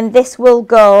 And then this will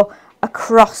go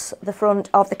across the front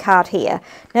of the card here.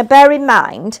 Now bear in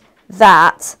mind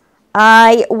that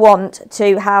I want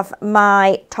to have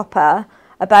my topper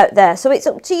about there. So it's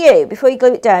up to you. Before you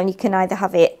glue it down, you can either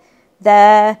have it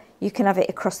there, you can have it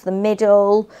across the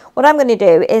middle. What I'm going to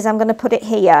do is I'm going to put it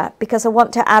here because I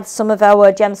want to add some of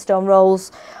our gemstone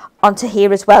rolls onto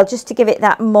here as well, just to give it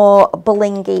that more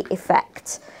blingy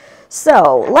effect.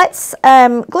 So let's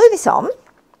glue this on.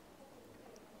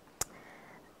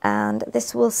 And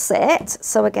this will sit.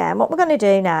 So again, what we're going to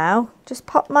do now, just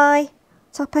pop my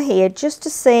topper here just to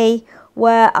see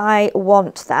where I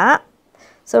want that.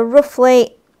 So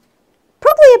roughly,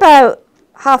 probably about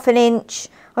 ½ an inch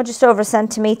or just over a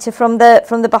centimetre from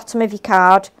the bottom of your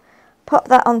card. Pop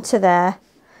that onto there.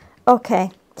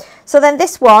 Okay, so then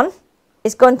this one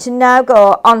is going to now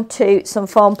go onto some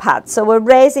foam pads. So we're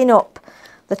raising up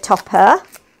the topper.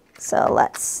 So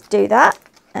let's do that.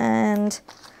 And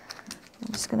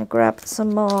I'm just going to grab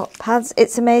some more pads.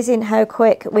 It's amazing how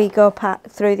quick we go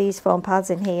through these foam pads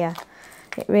in here.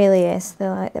 It really is.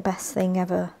 They're like the best thing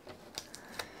ever.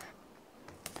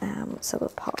 So we'll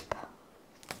pop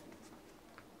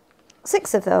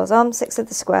 6 of those on, 6 of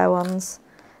the square ones.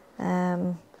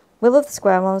 We love the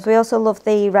square ones. We also love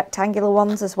the rectangular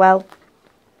ones as well.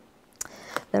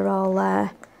 They're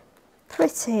all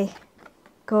pretty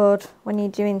good when you're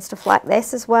doing stuff like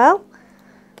this as well.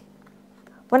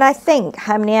 When I think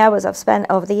how many hours I've spent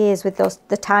over the years with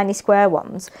the tiny square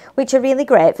ones, which are really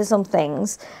great for some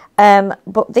things,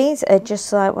 but these are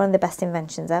just like one of the best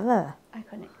inventions ever. I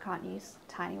can't use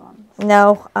tiny ones.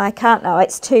 No, I can't now.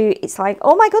 It's like,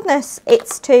 oh my goodness,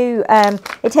 it's too,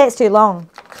 it takes too long.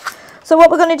 So what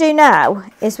we're going to do now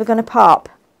is we're going to pop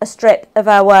a strip of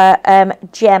our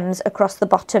gems across the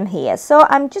bottom here. So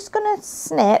I'm just going to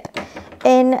snip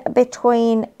in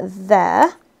between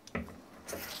there.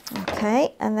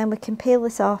 Okay, and then we can peel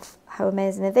this off. How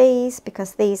amazing are these?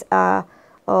 Because these are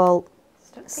all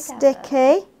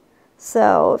sticky.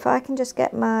 So if I can just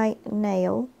get my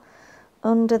nail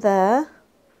under there,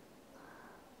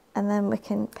 and then we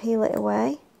can peel it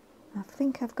away. I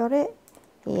think I've got it.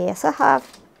 Yes, I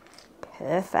have.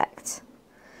 Perfect.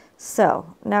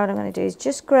 So now what I'm going to do is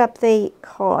just grab the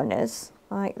corners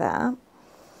like that,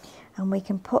 and we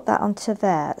can put that onto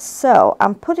there. So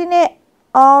I'm putting it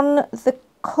on the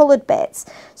coloured bits,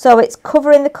 so it's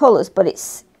covering the colours, but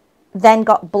it's then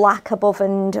got black above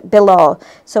and below,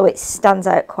 so it stands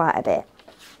out quite a bit.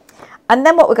 And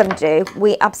then what we're going to do,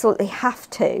 we absolutely have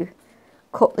to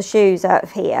cut the shoes out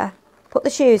of here, put the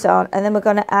shoes on, and then we're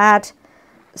going to add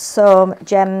some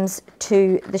gems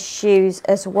to the shoes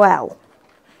as well.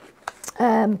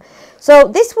 So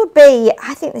this would be,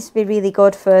 I think this would be really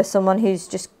good for someone who's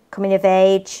just coming of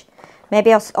age,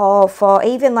 maybe, or for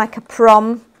even like a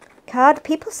prom card.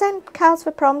 People send cards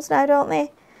for proms now, don't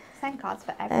they? Send cards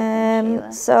for everything,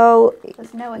 Sheila. So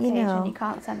there's no occasion you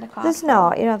can't send a card. There's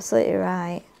not, you're absolutely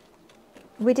right.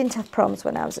 We didn't have proms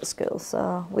when I was at school,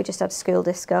 so we just had school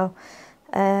disco,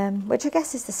 which I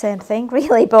guess is the same thing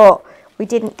really, but we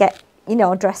didn't get, you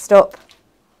know, dressed up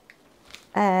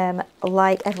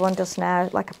like everyone does now,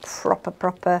 like a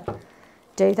proper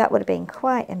do. That would have been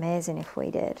quite amazing if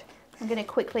we did. I'm going to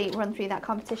quickly run through that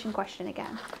competition question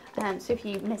again. So if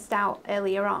you missed out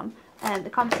earlier on, the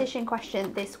competition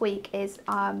question this week is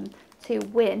to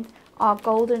win our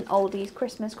Golden Oldies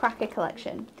Christmas Cracker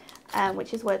Collection,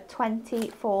 which is worth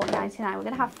 $24.99. We're going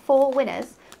to have 4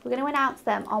 winners. We're going to announce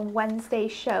them on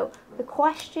Wednesday's show. The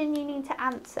question you need to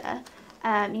answer,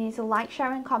 you need to like,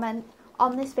 share and comment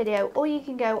on this video, or you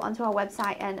can go onto our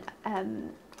website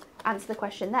and answer the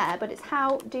question there. But it's,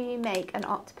 how do you make an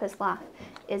octopus laugh?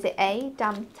 Is it A,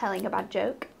 Dan telling a bad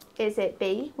joke? Is it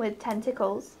B, with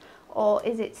tentacles? Or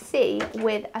is it C,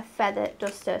 with a feather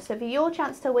duster? So for your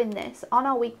chance to win this on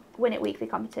our Win It Weekly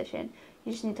competition,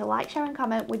 you just need to like, share and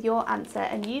comment with your answer,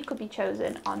 and you could be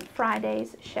chosen on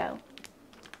Friday's show.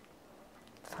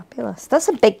 Fabulous. That's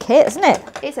a big kit, isn't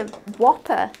it? It's a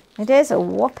whopper. It is a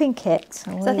whopping kit.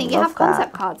 So I think you have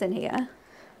concept cards in here.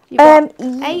 You've got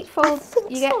 8 folds.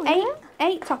 You get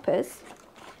 8 toppers,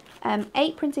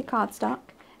 8 printed cardstock,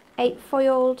 8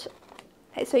 foiled.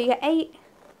 So you get 8,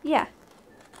 yeah.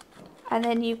 And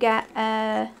then you get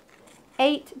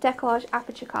 8 decollage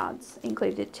aperture cards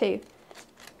included too,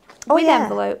 with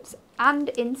envelopes and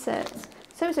inserts.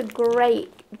 So it's a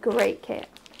great kit.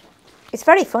 It's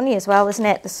very funny as well, isn't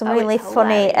it? There's some really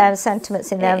funny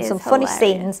sentiments in there, and some funny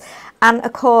scenes. And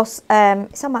of course,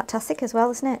 it's on Matastic as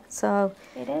well, isn't it? So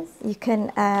it is. You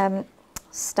can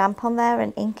stamp on there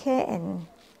and ink it and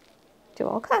do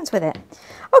all kinds with it.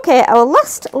 Okay, our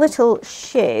last little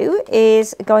shoe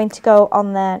is going to go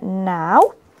on there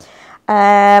now.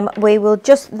 We will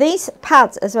just, these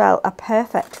pads as well are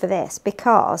perfect for this,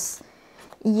 because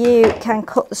you can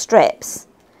cut the strips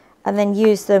and then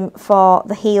use them for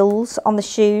the heels on the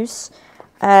shoes.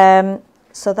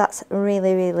 So that's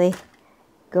really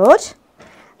good.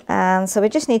 And so we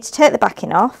just need to take the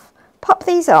backing off, pop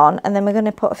these on, and then we're going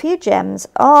to put a few gems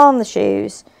on the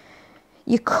shoes.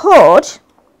 You could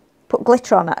put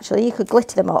glitter on, actually. You could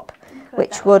glitter them up,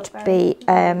 which would be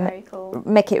very cool.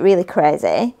 Make it really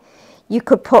crazy. You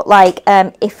could put, like,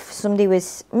 if somebody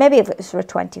was, maybe if it was for a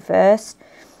 21st,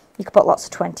 you could put lots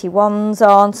of 21s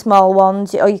on, small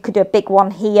ones, or you could do a big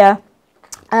one here.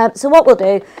 So what we'll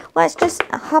do, let's just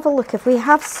have a look if we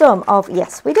have some of,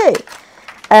 yes we do,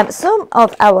 some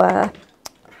of our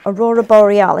Aurora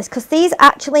Borealis, because these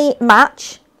actually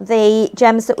match the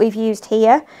gems that we've used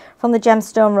here from the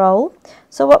gemstone roll.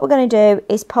 So what we're going to do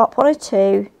is pop 1 or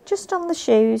 2 just on the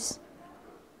shoes,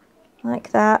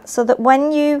 like that, so that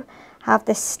when you have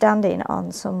this standing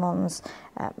on someone's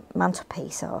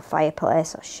mantelpiece or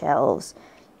fireplace or shelves,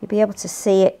 you'll be able to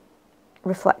see it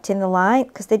reflecting the light,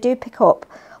 because they do pick up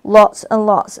lots and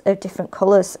lots of different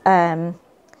colours,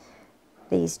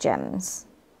 these gems.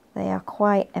 They are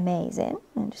quite amazing.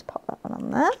 And just pop that one on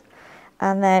there.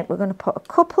 And then we're going to put a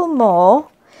couple more.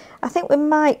 I think we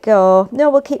might go, no,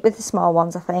 we'll keep with the small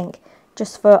ones, I think,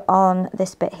 just for on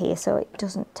this bit here, so it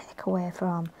doesn't take away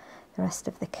from the rest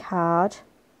of the card.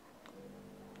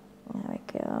 There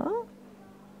we go.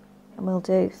 And we'll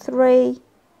do 3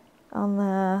 on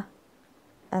there,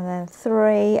 and then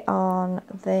 3 on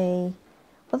the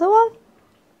other one.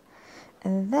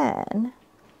 And then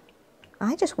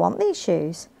I just want these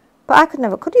shoes. But I could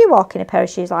never, could you walk in a pair of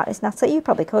shoes like this, Natalie? You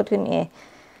probably could, couldn't you?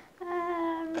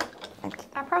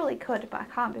 I probably could, but I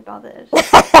can't be bothered.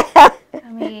 I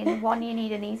mean, one, you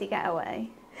need an easy getaway.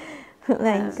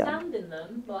 There you go. Stand in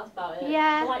them, but that's about it.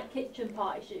 Yeah. They're like kitchen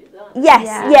party shoes, aren't they?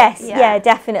 Yes, yeah,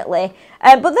 definitely.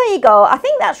 But there you go. I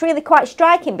think that's really quite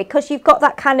striking, because you've got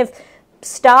that kind of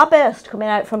starburst coming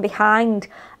out from behind.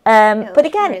 But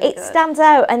again, really it stands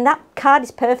out, and that card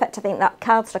is perfect. I think that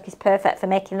cardstock is perfect for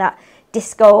making that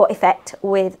disco effect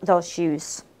with those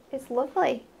shoes. It's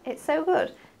lovely. It's so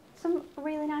good. Some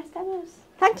really nice demos.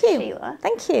 Thank you, Sheila.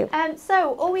 Thank you.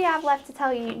 So all we have left to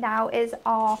tell you now is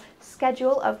our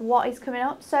schedule of what is coming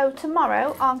up. So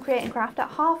tomorrow on Create and Craft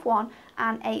at 1:30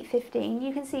 and 8:15,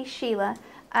 you can see Sheila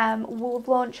will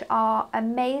launch our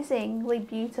amazingly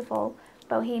beautiful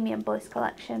Bohemian Bliss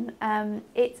collection.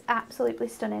 It's absolutely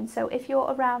stunning. So if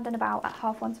you're around and about at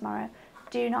 1:30 tomorrow,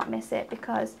 do not miss it,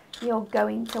 because you're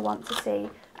going to want to see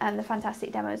the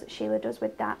fantastic demos that Sheila does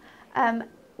with that.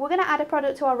 We're going to add a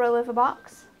product to our rollover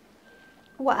box.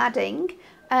 We're adding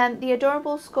the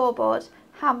Adorable Scoreboard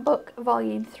Handbook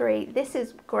Volume 3. This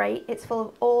is great. It's full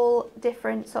of all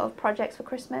different sort of projects for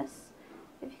Christmas,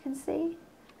 if you can see.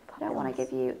 I don't want to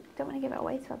give it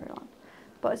away to everyone,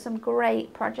 but some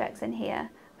great projects in here.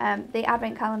 The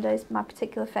Advent Calendar is my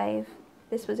particular fave.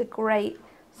 This was a great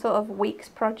sort of week's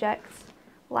project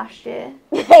last year.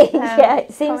 Yeah,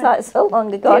 it seems like so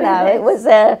long ago now.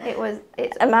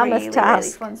 It's a mammoth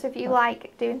task. Really fun. So if you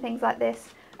like doing things like this,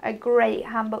 a great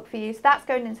handbook for you. So that's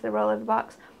going into the rollover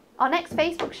box. Our next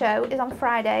Facebook show is on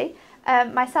Friday.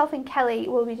 Myself and Kelly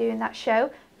will be doing that show.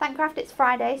 Thank Craft, it's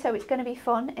Friday, so it's going to be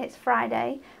fun. It's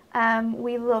Friday.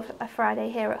 We love a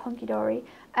Friday here at Hunky Dory.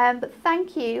 But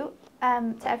thank you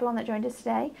to everyone that joined us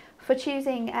today for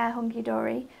choosing Hunky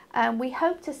Dory. We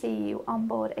hope to see you on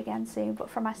board again soon. But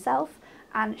for myself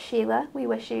and Sheila, we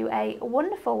wish you a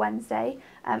wonderful Wednesday.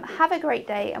 Have a great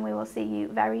day, and we will see you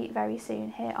very, very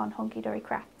soon here on Hunky Dory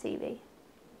Craft TV.